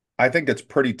 I think it's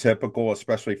pretty typical,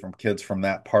 especially from kids from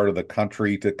that part of the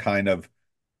country, to kind of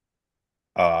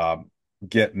uh,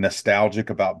 get nostalgic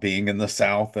about being in the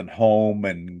South and home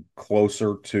and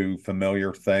closer to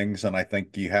familiar things. And I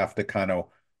think you have to kind of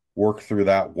work through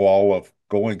that wall of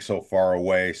going so far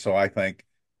away. So I think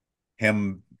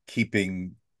him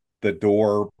keeping the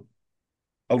door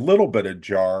a little bit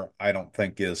ajar, I don't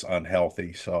think is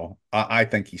unhealthy. So I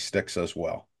think he sticks as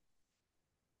well.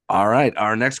 All right.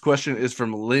 Our next question is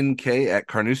from Lynn K at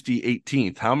Carnoustie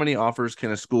 18th. How many offers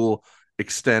can a school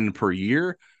extend per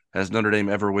year? Has Notre Dame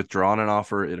ever withdrawn an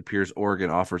offer? It appears Oregon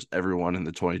offers everyone in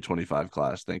the 2025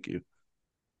 class. Thank you.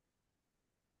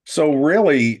 So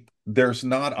really, there's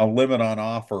not a limit on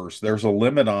offers. There's a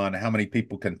limit on how many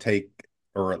people can take,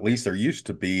 or at least there used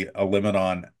to be a limit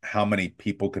on how many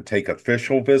people could take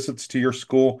official visits to your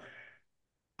school.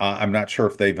 I'm not sure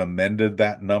if they've amended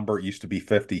that number. It used to be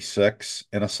 56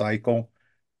 in a cycle.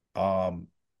 Um,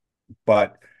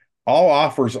 but all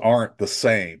offers aren't the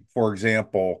same. For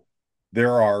example,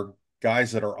 there are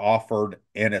guys that are offered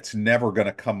and it's never going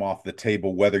to come off the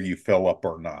table whether you fill up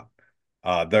or not.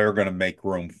 They're going to make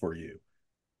room for you.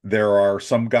 There are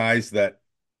some guys that,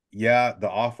 yeah, the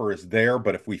offer is there,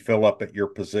 but if we fill up at your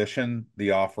position,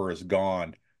 the offer is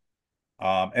gone.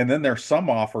 And then there's some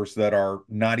offers that are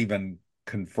not even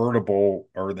convertible,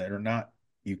 or they're not,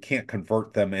 you can't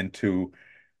convert them into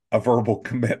a verbal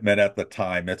commitment at the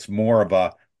time. It's more of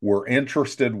a, we're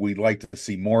interested, we'd like to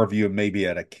see more of you, maybe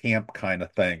at a camp kind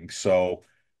of thing. So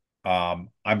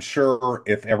I'm sure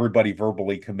if everybody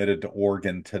verbally committed to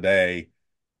Oregon today,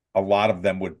 a lot of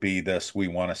them would be this, we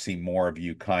want to see more of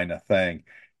you kind of thing.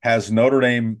 Has Notre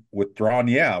Dame withdrawn?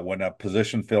 Yeah, when a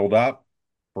position filled up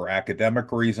for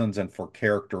academic reasons and for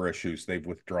character issues, they've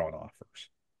withdrawn offers.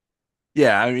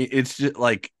 Yeah, I mean, it's just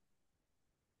like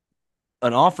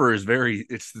an offer is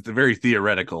it's very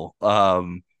theoretical.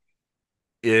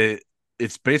 It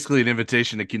it's basically an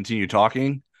invitation to continue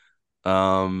talking.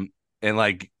 And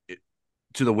like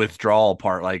to the withdrawal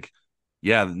part, like,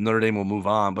 yeah, Notre Dame will move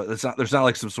on, but there's not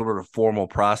like some sort of formal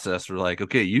process where like,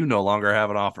 okay, you no longer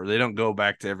have an offer. They don't go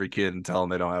back to every kid and tell them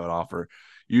they don't have an offer.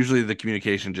 Usually the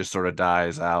communication just sort of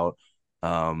dies out.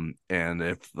 And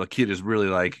if the kid is really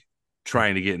like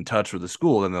trying to get in touch with the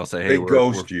school, then they'll say, hey, They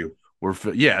ghost you.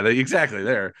 Yeah, exactly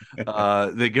there.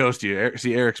 They ghost you.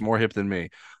 See, Eric's more hip than me.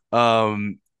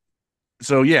 Um,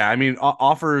 so yeah, I mean,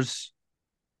 offers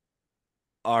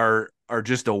are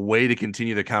just a way to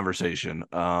continue the conversation.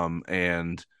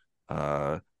 And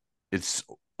it's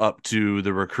up to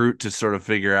the recruit to sort of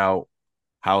figure out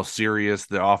how serious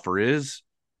the offer is.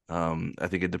 I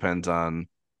think it depends on,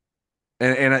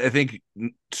 and I think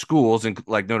schools and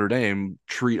like Notre Dame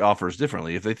treat offers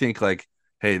differently. If they think like,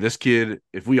 hey, this kid,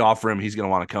 if we offer him, he's going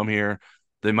to want to come here,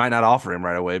 they might not offer him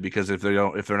right away because if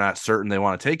they're not certain they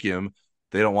want to take him,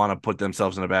 they don't want to put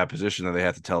themselves in a bad position that they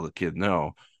have to tell the kid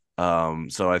no.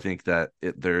 So I think that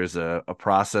there is a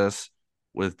process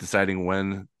with deciding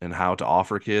when and how to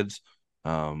offer kids.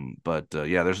 But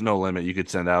yeah, there's no limit. You could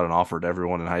send out an offer to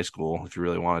everyone in high school if you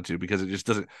really wanted to, because it just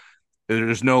doesn't,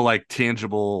 there's no like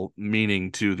tangible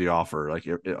meaning to the offer. Like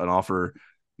an offer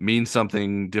means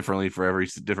something differently for every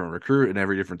different recruit and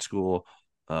every different school.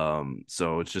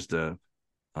 So it's just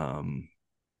um,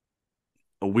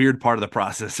 a weird part of the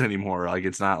process anymore. Like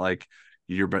it's not like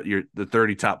you're the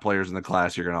 30 top players in the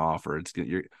class you're going to offer.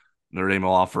 Notre Dame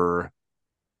will offer.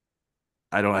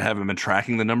 I haven't been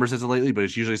tracking the numbers as of lately, but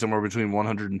it's usually somewhere between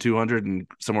 100 and 200 and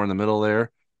somewhere in the middle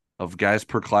there of guys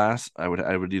per class. I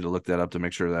would need to look that up to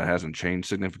make sure that hasn't changed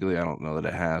significantly. I don't know that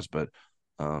it has, but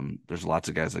there's lots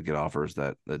of guys that get offers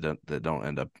that don't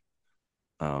end up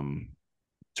um,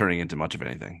 turning into much of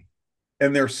anything.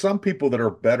 And there's some people that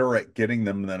are better at getting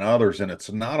them than others, and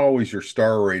it's not always your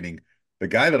star rating. The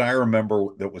guy that I remember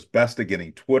that was best at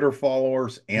getting Twitter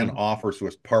followers and offers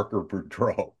was Parker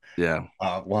Boudreaux, Yeah.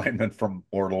 lineman from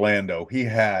Orlando. He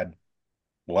had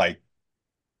like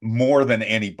more than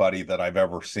anybody that I've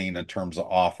ever seen in terms of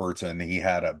offers, and he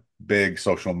had a big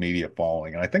social media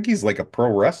following. And I think he's like a pro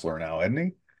wrestler now, isn't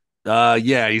he?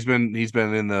 Yeah, he's been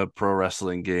in the pro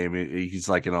wrestling game. He's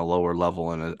like in a lower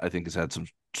level, and I think has had some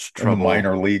In the trouble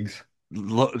minor leagues.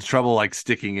 trouble like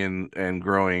sticking in and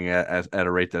growing at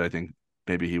a rate that I think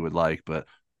maybe he would like. But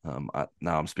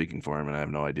now I'm speaking for him, and I have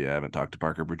no idea. I haven't talked to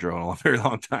Parker Boudreaux in a very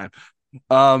long time.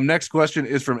 Next question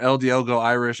is from LDL Go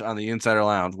Irish on the Insider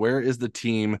Lounge. Where is the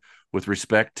team with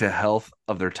respect to health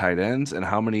of their tight ends, and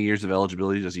how many years of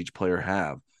eligibility does each player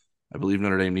have? I believe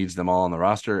Notre Dame needs them all on the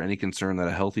roster. Any concern that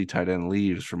a healthy tight end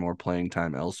leaves for more playing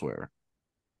time elsewhere?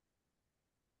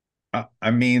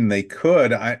 I mean, they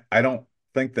could. I don't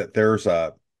think that there's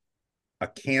a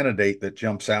candidate that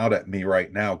jumps out at me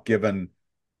right now, given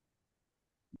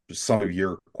some of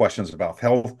your questions about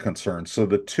health concerns. So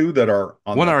the two that are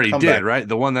on One the already did, comeback, right?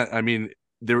 The one that, I mean,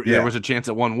 there yeah, was a chance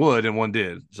that one would and one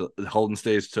did. So Holden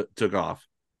Stays took off.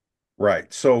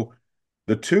 right. So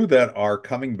the two that are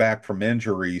coming back from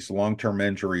injuries, long-term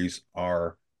injuries,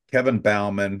 are Kevin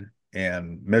Bauman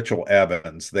and Mitchell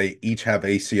Evans. They each have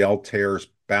ACL tears.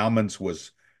 Bauman's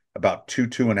was about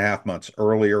 2.5 months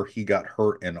earlier. He got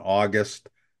hurt in August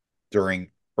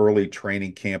during early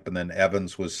training camp, and then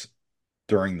Evans was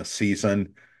during the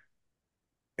season.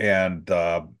 And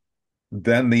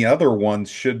then the other ones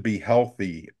should be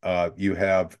healthy. You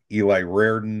have Eli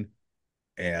Reardon,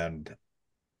 and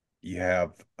you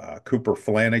have Cooper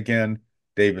Flanagan,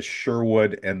 Davis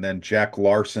Sherwood, and then Jack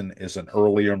Larson is an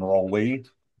early enrollee.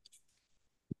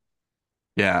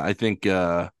 Yeah, I think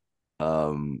um,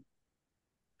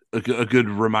 a good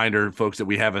reminder, folks, that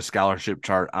we have a scholarship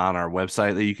chart on our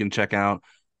website that you can check out.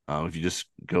 If you just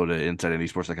go to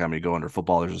InsideNDSports.com, you go under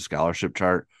football, there's a scholarship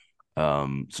chart.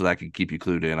 So that can keep you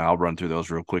clued in. I'll run through those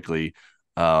real quickly.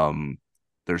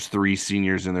 There's 3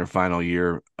 seniors in their final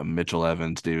year: Mitchell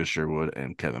Evans, Davis Sherwood,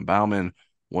 and Kevin Bauman.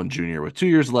 1 junior with 2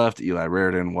 years left, Eli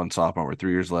Reardon. 1 sophomore with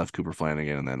 3 years left, Cooper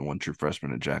Flanagan, and then 1 true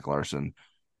freshman, and Jack Larson.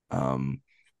 Um,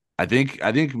 I think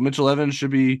Mitchell Evans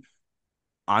should be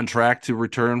on track to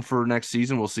return for next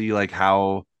season. We'll see like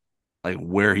how like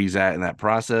where he's at in that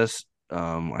process.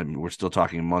 I mean, we're still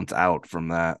talking months out from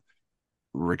that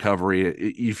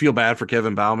recovery. You feel bad for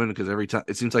Kevin Bauman because every time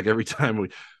it seems like every time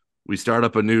we start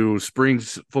up a new spring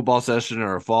football session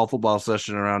or a fall football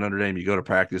session around Notre Dame, you go to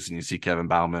practice and you see Kevin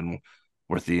Bauman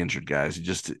with the injured guys. He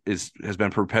just has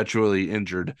been perpetually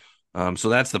injured. So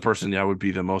that's the person I would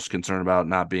be the most concerned about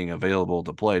not being available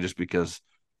to play, just because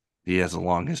he has a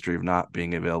long history of not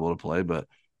being available to play. But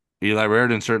Eli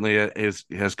Raridan certainly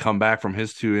has come back from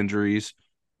his two injuries,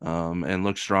 and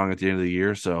looked strong at the end of the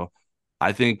year. So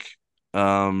I think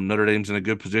Notre Dame's in a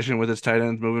good position with its tight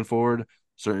ends moving forward.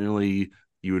 Certainly,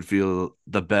 you would feel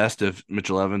the best if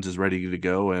Mitchell Evans is ready to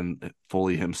go and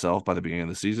fully himself by the beginning of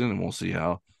the season, and we'll see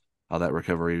how that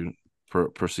recovery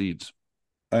proceeds.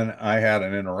 And I had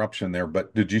an interruption there,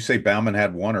 but did you say Bauman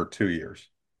had 1 or 2 years?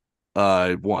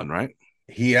 One, right?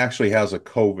 He actually has a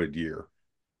COVID year.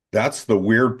 That's the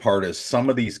weird part, is some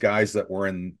of these guys that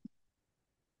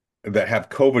have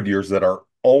COVID years that are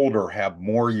older have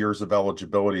more years of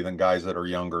eligibility than guys that are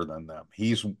younger than them.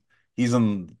 He's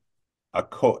in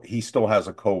he still has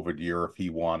a COVID year if he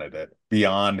wanted it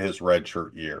beyond his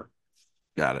redshirt year.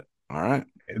 Got it. All right.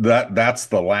 That's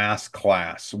the last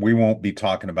class. We won't be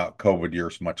talking about COVID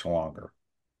years much longer.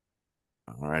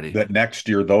 All righty. That next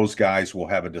year, those guys will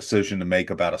have a decision to make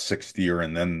about a sixth year,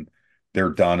 and then they're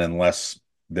done unless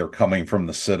they're coming from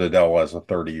the Citadel as a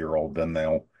 30-year-old. Then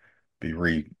they'll be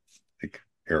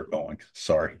here going.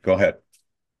 Sorry, go ahead.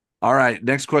 All right.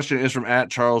 Next question is from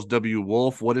 @Charles W.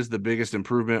 Wolf. What is the biggest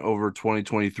improvement over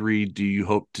 2023 do you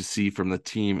hope to see from the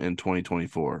team in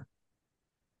 2024?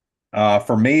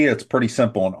 For me, it's pretty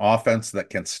simple. An offense that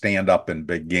can stand up in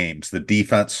big games. The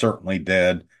defense certainly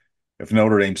did. If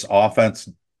Notre Dame's offense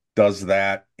does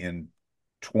that in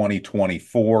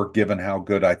 2024, given how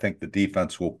good I think the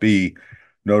defense will be,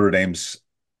 Notre Dame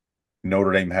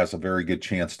has a very good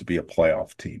chance to be a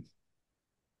playoff team.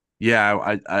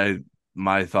 Yeah,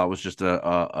 my thought was just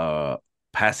a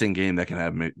passing game that can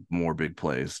have more big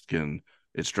plays. Can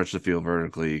it stretch the field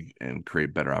vertically and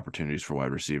create better opportunities for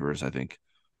wide receivers? I think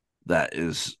that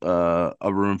is a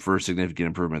room for significant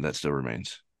improvement that still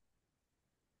remains.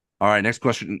 All right, next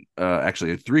question.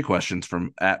 Actually, 3 questions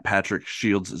from @Patrick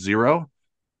Shields 0.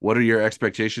 What are your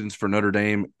expectations for Notre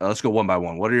Dame? Let's go one by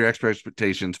one. What are your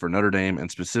expectations for Notre Dame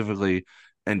and specifically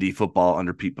ND football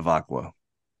under Pete Bavacqua?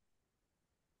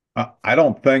 I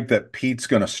don't think that Pete's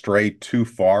going to stray too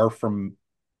far from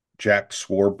Jack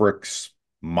Swarbrick's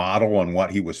model and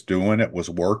what he was doing. It was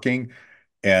working,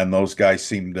 and those guys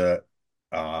seem to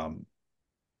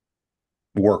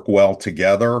work well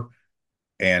together.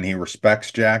 And he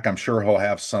respects Jack. I'm sure he'll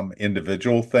have some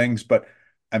individual things, but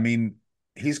I mean,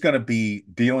 he's going to be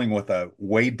dealing with a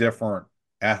way different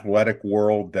athletic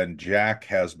world than Jack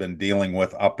has been dealing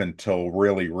with up until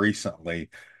really recently.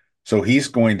 So he's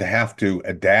going to have to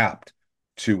adapt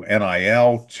to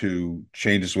NIL, to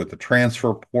changes with the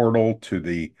transfer portal, to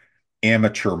the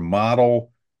amateur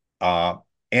model.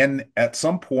 And at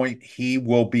some point, he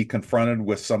will be confronted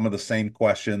with some of the same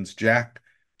questions Jack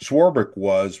Swarbrick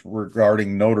was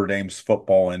regarding Notre Dame's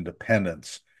football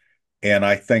independence. And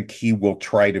I think he will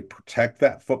try to protect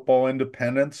that football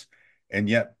independence and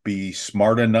yet be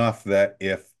smart enough that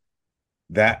if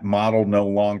that model no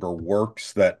longer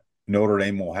works, that Notre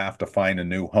Dame will have to find a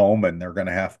new home, and they're going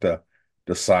to have to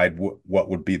decide what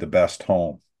would be the best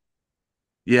home.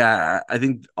 Yeah, I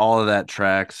think all of that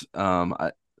tracks.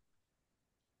 The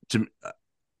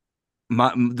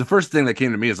first thing that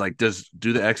came to me is like, does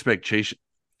the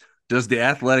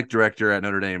athletic director at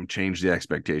Notre Dame change the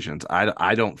expectations?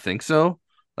 I don't think so.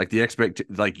 Like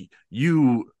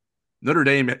Notre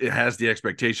Dame has the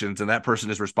expectations, and that person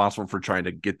is responsible for trying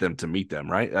to get them to meet them,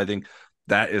 right? I think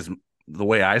that is the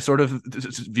way I sort of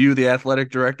view the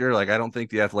athletic director. Like, I don't think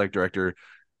the athletic director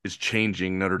is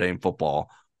changing Notre Dame football.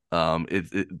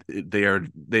 They are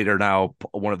now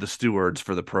one of the stewards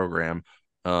for the program.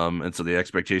 And so the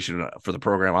expectation for the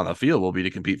program on the field will be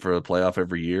to compete for a playoff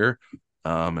every year,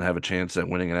 and have a chance at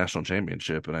winning a national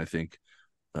championship. And I think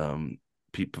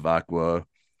Pete Bavacqua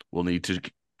will need to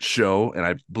show, and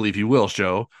I believe he will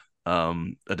show,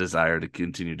 a desire to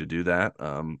continue to do that.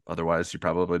 Otherwise, you're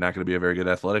probably not going to be a very good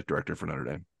athletic director for Notre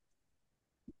Dame.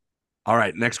 All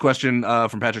right, next question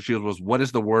from Patrick Shields was, what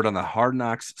is the word on the Hard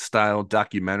Knocks style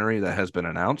documentary that has been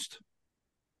announced?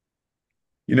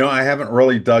 I haven't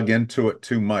really dug into it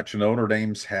too much. Notre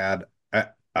Dame's had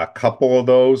a couple of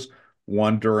those,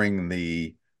 one during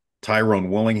the Tyrone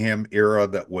Willingham era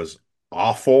that was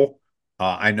awful.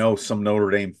 I know some Notre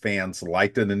Dame fans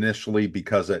liked it initially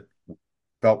because it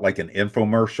felt like an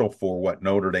infomercial for what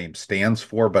Notre Dame stands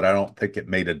for, but I don't think it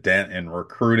made a dent in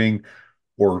recruiting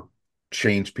or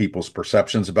changed people's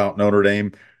perceptions about Notre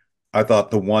Dame. I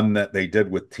thought the one that they did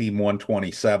with Team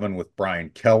 127 with Brian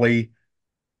Kelly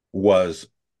was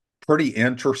pretty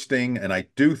interesting. And I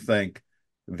do think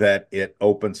that it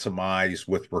opened some eyes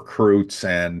with recruits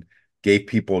and gave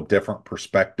people a different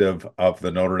perspective of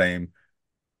the Notre Dame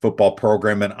football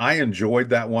program. And I enjoyed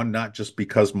that one, not just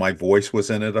because my voice was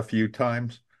in it a few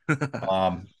times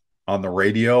um, on the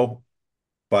radio,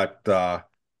 but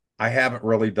I haven't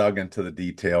really dug into the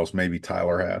details. Maybe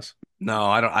Tyler has. No,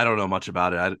 I don't know much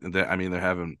about it. I mean, they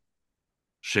haven't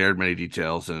shared many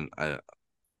details, and I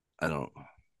don't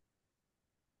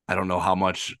I don't know how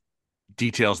much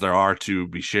details there are to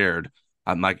be shared.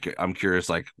 I'm curious,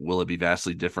 like, will it be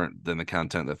vastly different than the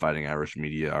content that Fighting Irish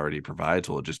Media already provides?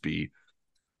 Will it just be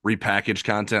repackaged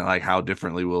content? Like, how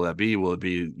differently will that be? Will it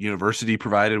be university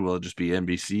provided? Will it just be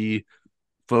NBC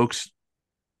folks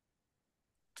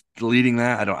leading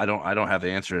that? I don't have the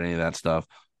answer to any of that stuff.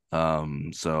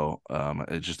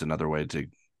 It's just another way to.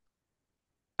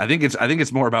 I think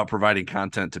it's more about providing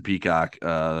content to Peacock,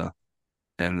 and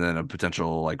then a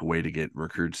potential like way to get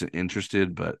recruits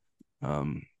interested. But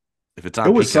um, if it's It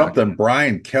on was Peacock, something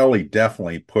Brian Kelly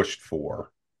definitely pushed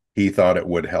for. He thought it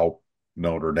would help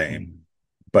Notre Dame.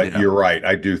 But yeah. you're right.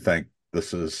 I do think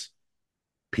this is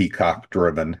Peacock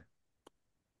driven.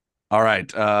 All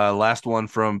right. Last one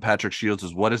from Patrick Shields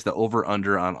is, what is the over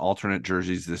under on alternate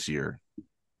jerseys this year?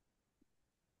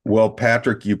 Well,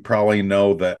 Patrick, you probably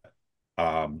know that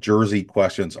jersey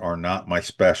questions are not my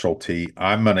specialty.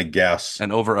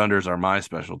 And over unders are my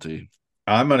specialty.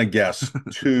 I'm gonna guess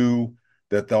two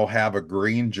that they'll have a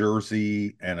green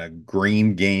jersey and a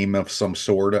green game of some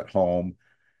sort at home,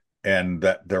 and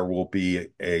that there will be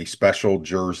a special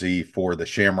jersey for the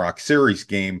Shamrock Series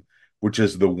game, which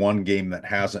is the one game that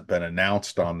hasn't been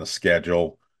announced on the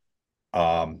schedule,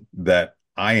 that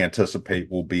I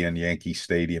anticipate will be in Yankee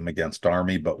Stadium against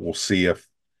Army, but we'll see if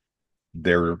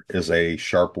there is a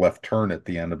sharp left turn at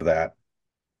the end of that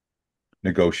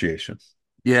negotiation.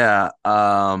 Yeah.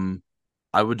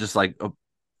 I would just like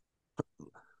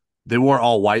they wore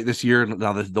all white this year.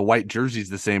 Now the white jersey's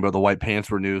the same, but the white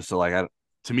pants were new. So like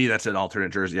to me, that's an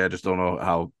alternate jersey. I just don't know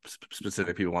how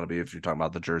specific people want to be if you're talking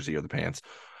about the jersey or the pants.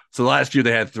 So last year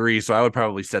they had three, so I would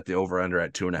probably set the over under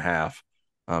at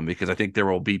 2.5, because I think there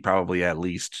will be probably at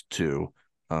least two,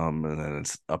 and then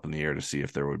it's up in the air to see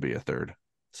if there would be a third.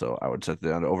 So I would set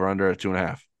the over under at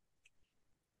 2.5.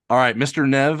 All right, Mr.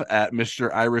 Nev at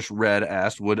Mr. Irish Red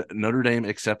asked, would Notre Dame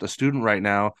accept a student right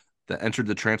now that entered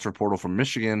the transfer portal from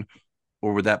Michigan,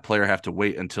 or would that player have to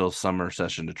wait until summer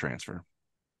session to transfer?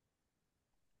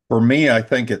 For me, I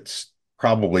think it's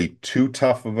probably too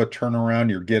tough of a turnaround.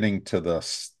 You're getting to the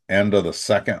end of the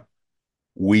second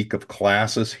week of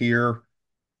classes here.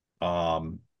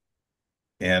 Um,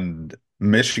 and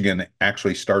Michigan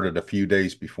actually started a few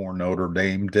days before Notre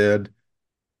Dame did.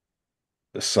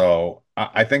 So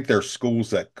I think there's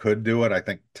schools that could do it. I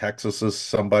think Texas is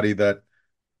somebody that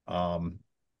um,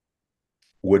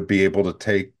 would be able to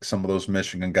take some of those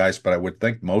Michigan guys, but I would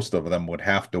think most of them would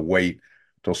have to wait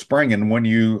till spring. And when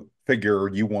you figure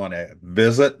you want to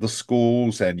visit the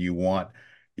schools and you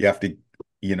have to,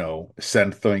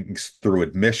 send things through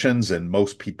admissions, and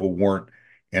most people weren't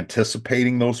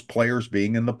anticipating those players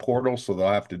being in the portal, so they'll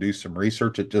have to do some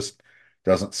research. It just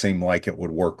doesn't seem like it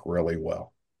would work really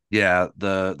well. Yeah,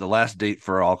 the last date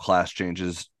for all class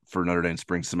changes for Notre Dame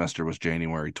spring semester was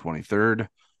January 23rd.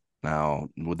 Now,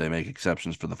 would they make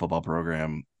exceptions for the football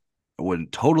program? I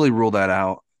wouldn't totally rule that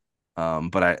out.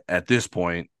 But at this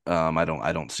point, I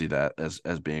don't see that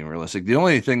as being realistic. The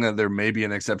only thing that there may be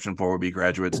an exception for would be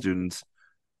graduate students.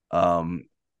 Um,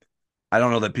 I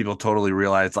don't know that people totally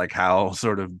realize like how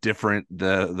sort of different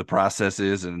the process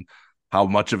is, and how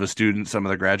much of a student some of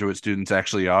the graduate students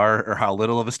actually are, or how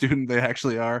little of a student they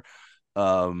actually are.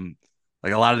 Um,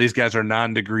 like a lot of these guys are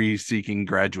non-degree seeking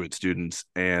graduate students,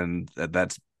 and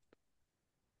that's,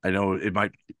 I know it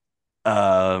might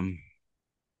um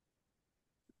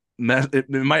it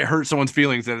might hurt someone's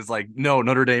feelings that it's like, no,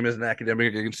 Notre Dame is an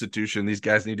academic institution. These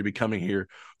guys need to be coming here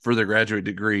for their graduate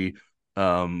degree.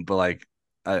 But like,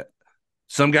 I,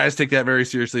 some guys take that very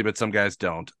seriously, but some guys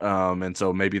don't. And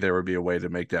so maybe there would be a way to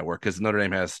make that work, because Notre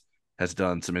Dame has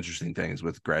done some interesting things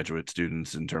with graduate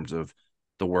students in terms of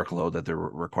the workload that they're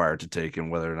required to take, and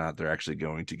whether or not they're actually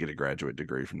going to get a graduate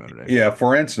degree from Notre Dame. Yeah,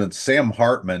 for instance, Sam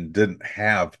Hartman didn't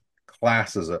have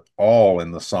classes at all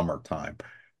in the summertime.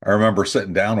 I remember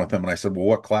sitting down with him and I said, "Well,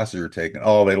 what classes are you taking?"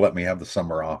 "Oh, they let me have the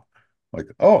summer off." Like,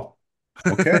 "Oh,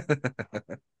 okay."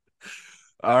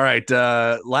 All right.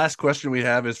 Last question we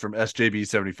have is from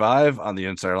SJB75 on the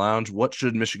Insider Lounge. What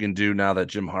should Michigan do now that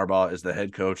Jim Harbaugh is the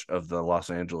head coach of the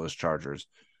Los Angeles Chargers?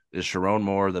 Is Sharon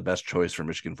Moore the best choice for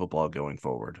Michigan football going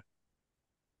forward?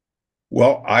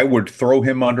 Well, I would throw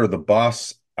him under the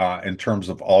bus in terms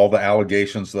of all the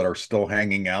allegations that are still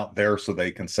hanging out there so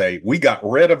they can say, we got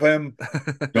rid of him,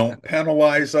 don't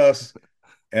penalize us.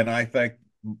 And I think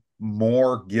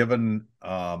more given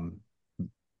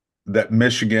that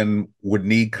Michigan would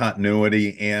need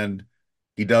continuity, and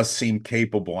he does seem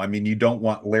capable. I mean, you don't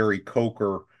want Larry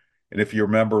Coker. And if you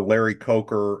remember, Larry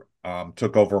Coker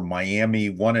took over Miami,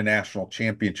 won a national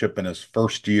championship in his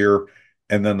first year,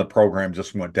 and then the program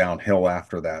just went downhill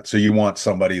after that. So you want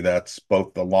somebody that's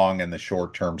both the long and the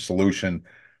short-term solution.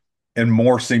 And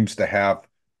Moore seems to have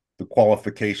the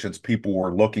qualifications people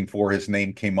were looking for. His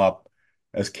name came up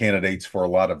as candidates for a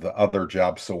lot of the other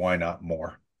jobs, so why not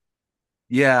Moore?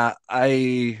 Yeah,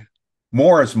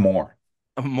 More is more.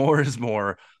 more is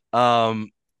more. I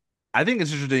think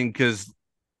it's interesting because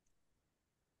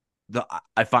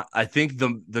I think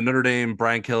the Notre Dame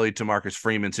Brian Kelly to Marcus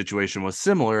Freeman situation was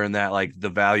similar in that like the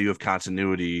value of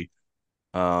continuity,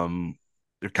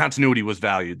 their continuity was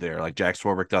valued there. Like Jack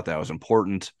Swarbrick thought that was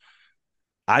important.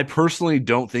 I personally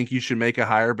don't think you should make a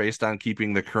hire based on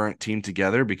keeping the current team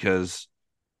together because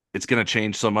it's going to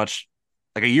change so much.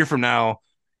 Like a year from now,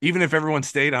 even if everyone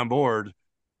stayed on board,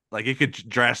 like it could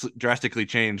drastically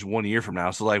change 1 year from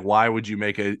now. So like, why would you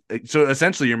make so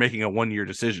essentially you're making a 1 year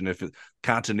decision if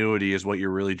continuity is what you're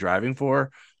really driving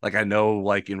for. Like I know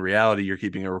like in reality, you're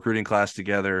keeping a recruiting class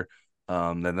together.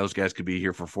 Then those guys could be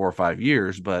here for 4 or 5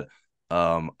 years, but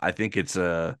I think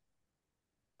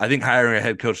I think hiring a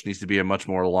head coach needs to be a much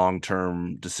more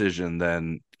long-term decision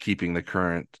than keeping the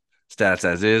current status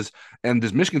as is. And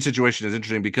this Michigan situation is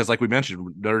interesting because, like we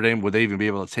mentioned, Notre Dame, would they even be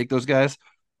able to take those guys?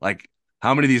 Like,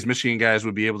 how many of these Michigan guys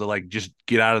would be able to like just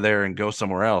get out of there and go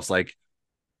somewhere else? Like,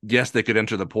 yes, they could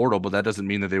enter the portal, but that doesn't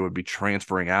mean that they would be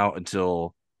transferring out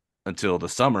until the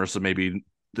summer. So maybe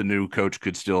the new coach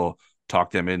could still talk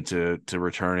them into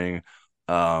returning.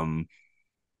 Um,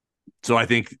 so I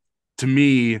think to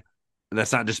me,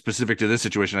 that's not just specific to this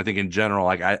situation. I think in general,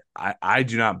 like I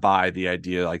do not buy the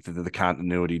idea like that the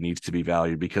continuity needs to be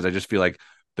valued because I just feel like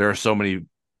there are so many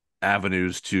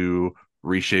avenues to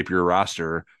reshape your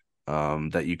roster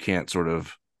that you can't sort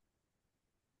of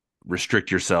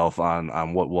restrict yourself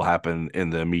on what will happen in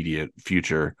the immediate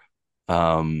future.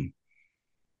 Um,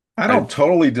 I I don't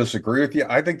totally disagree with you.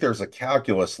 I think there's a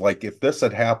calculus. Like if this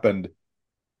had happened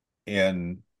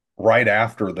in right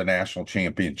after the national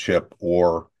championship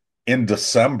or in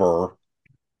December,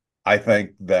 I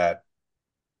think that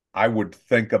I would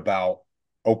think about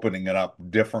opening it up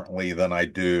differently than I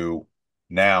do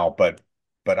now. But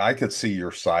I could see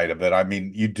your side of it. I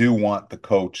mean, you do want the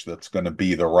coach that's going to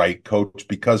be the right coach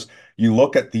because you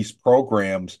look at these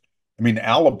programs. I mean,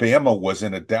 Alabama was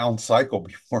in a down cycle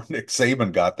before Nick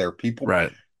Saban got there. People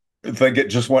right. think it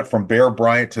just went from Bear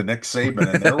Bryant to Nick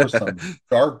Saban, and there were some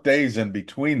dark days in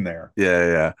between there.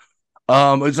 Yeah.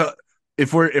 So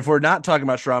if we're not talking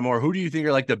about Sherrod Moore, who do you think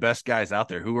are like the best guys out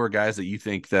there? Who are guys that you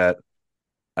think that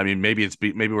I mean, maybe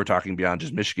we're talking beyond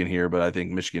just Michigan here, but I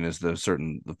think Michigan is the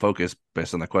focus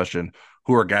based on the question.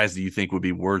 Who are guys that you think would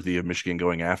be worthy of Michigan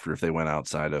going after if they went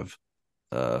outside of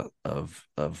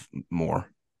Moore?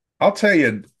 I'll tell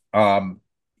you,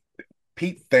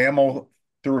 Pete Thamel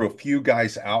threw a few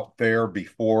guys out there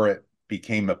before it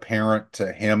became apparent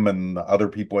to him and the other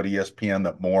people at ESPN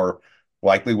that Moore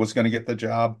likely was going to get the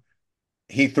job.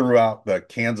 He threw out the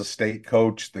Kansas State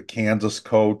coach, the Kansas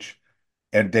coach,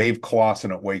 and Dave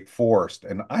Clawson at Wake Forest.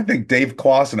 And I think Dave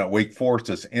Clawson at Wake Forest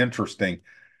is interesting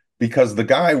because the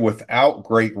guy without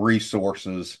great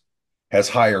resources has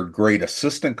hired great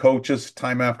assistant coaches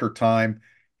time after time.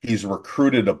 He's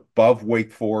recruited above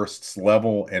Wake Forest's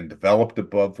level and developed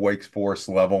above Wake Forest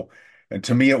level. And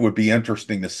to me, it would be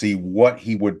interesting to see what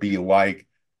he would be like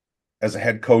as a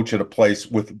head coach at a place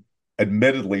with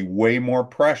admittedly way more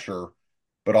pressure,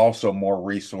 but also more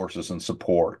resources and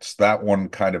supports. That one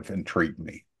kind of intrigued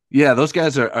me. Yeah, those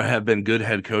guys have been good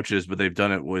head coaches, but they've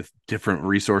done it with different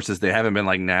resources. They haven't been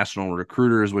like national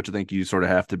recruiters, which I think you sort of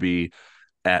have to be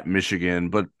at Michigan.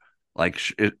 But like,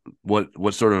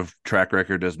 what sort of track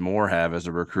record does Moore have as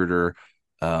a recruiter?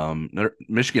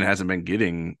 Michigan hasn't been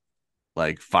getting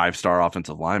like 5-star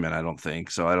offensive linemen, I don't think.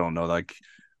 So I don't know. Like,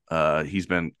 he's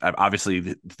been obviously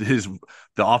the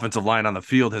offensive line on the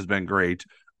field has been great,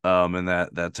 and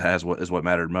that has what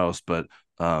mattered most. But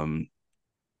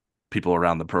people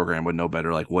around the program would know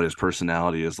better, like what his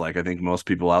personality is like. I think most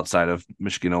people outside of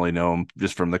Michigan only know him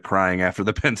just from the crying after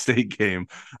the Penn State game,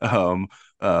 when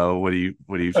he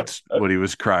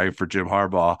was crying for Jim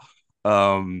Harbaugh.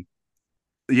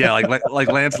 Yeah,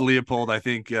 like Lance Leopold. I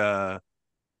think that's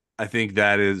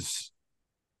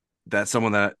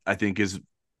someone that I think is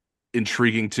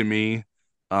intriguing to me.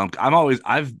 I'm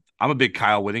a big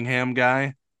Kyle Whittingham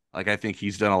guy. Like I think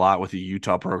he's done a lot with the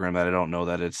Utah program that I don't know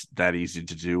that it's that easy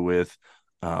to do with.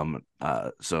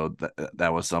 So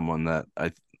that was someone that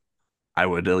I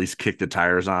would at least kick the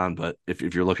tires on. But if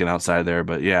you're looking outside there,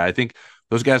 but yeah, I think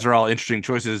those guys are all interesting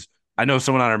choices. I know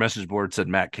someone on our message board said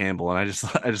Matt Campbell, and I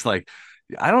just like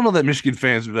I don't know that Michigan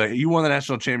fans would be like, you won the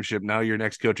national championship. Now your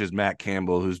next coach is Matt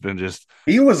Campbell, who's been just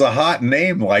He was a hot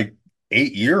name like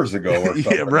 8 years ago or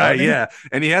something. yeah, right, yeah,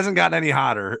 and he hasn't gotten any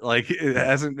hotter. Like it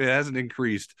hasn't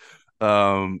increased.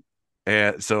 And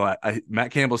so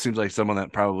Matt Campbell seems like someone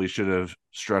that probably should have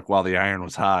struck while the iron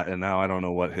was hot, and now I don't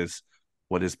know what his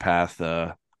path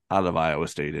out of Iowa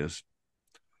State is.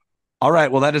 All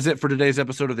right, well, that is it for today's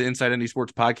episode of the Inside ND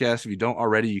Sports Podcast. If you don't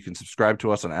already, you can subscribe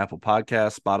to us on Apple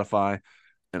Podcasts, Spotify,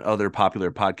 and other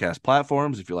popular podcast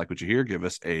platforms. If you like what you hear, give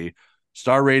us a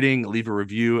star rating, leave a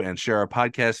review, and share our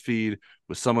podcast feed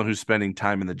with someone who's spending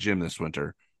time in the gym this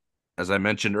winter. As I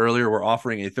mentioned earlier, we're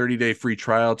offering a 30-day free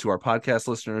trial to our podcast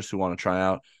listeners who want to try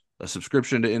out a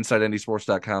subscription to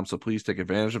InsideNDSports.com. So please take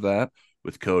advantage of that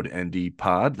with code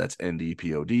NDPOD. That's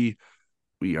NDPOD.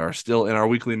 We are still in our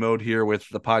weekly mode here with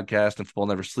the podcast and Football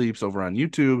Never Sleeps over on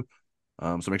YouTube.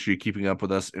 So make sure you're keeping up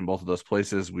with us in both of those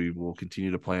places. We will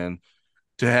continue to plan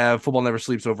to have Football Never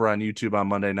Sleeps over on YouTube on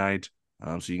Monday night.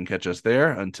 So you can catch us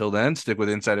there. Until then, stick with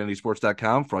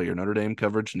InsideNDSports.com for all your Notre Dame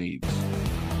coverage needs.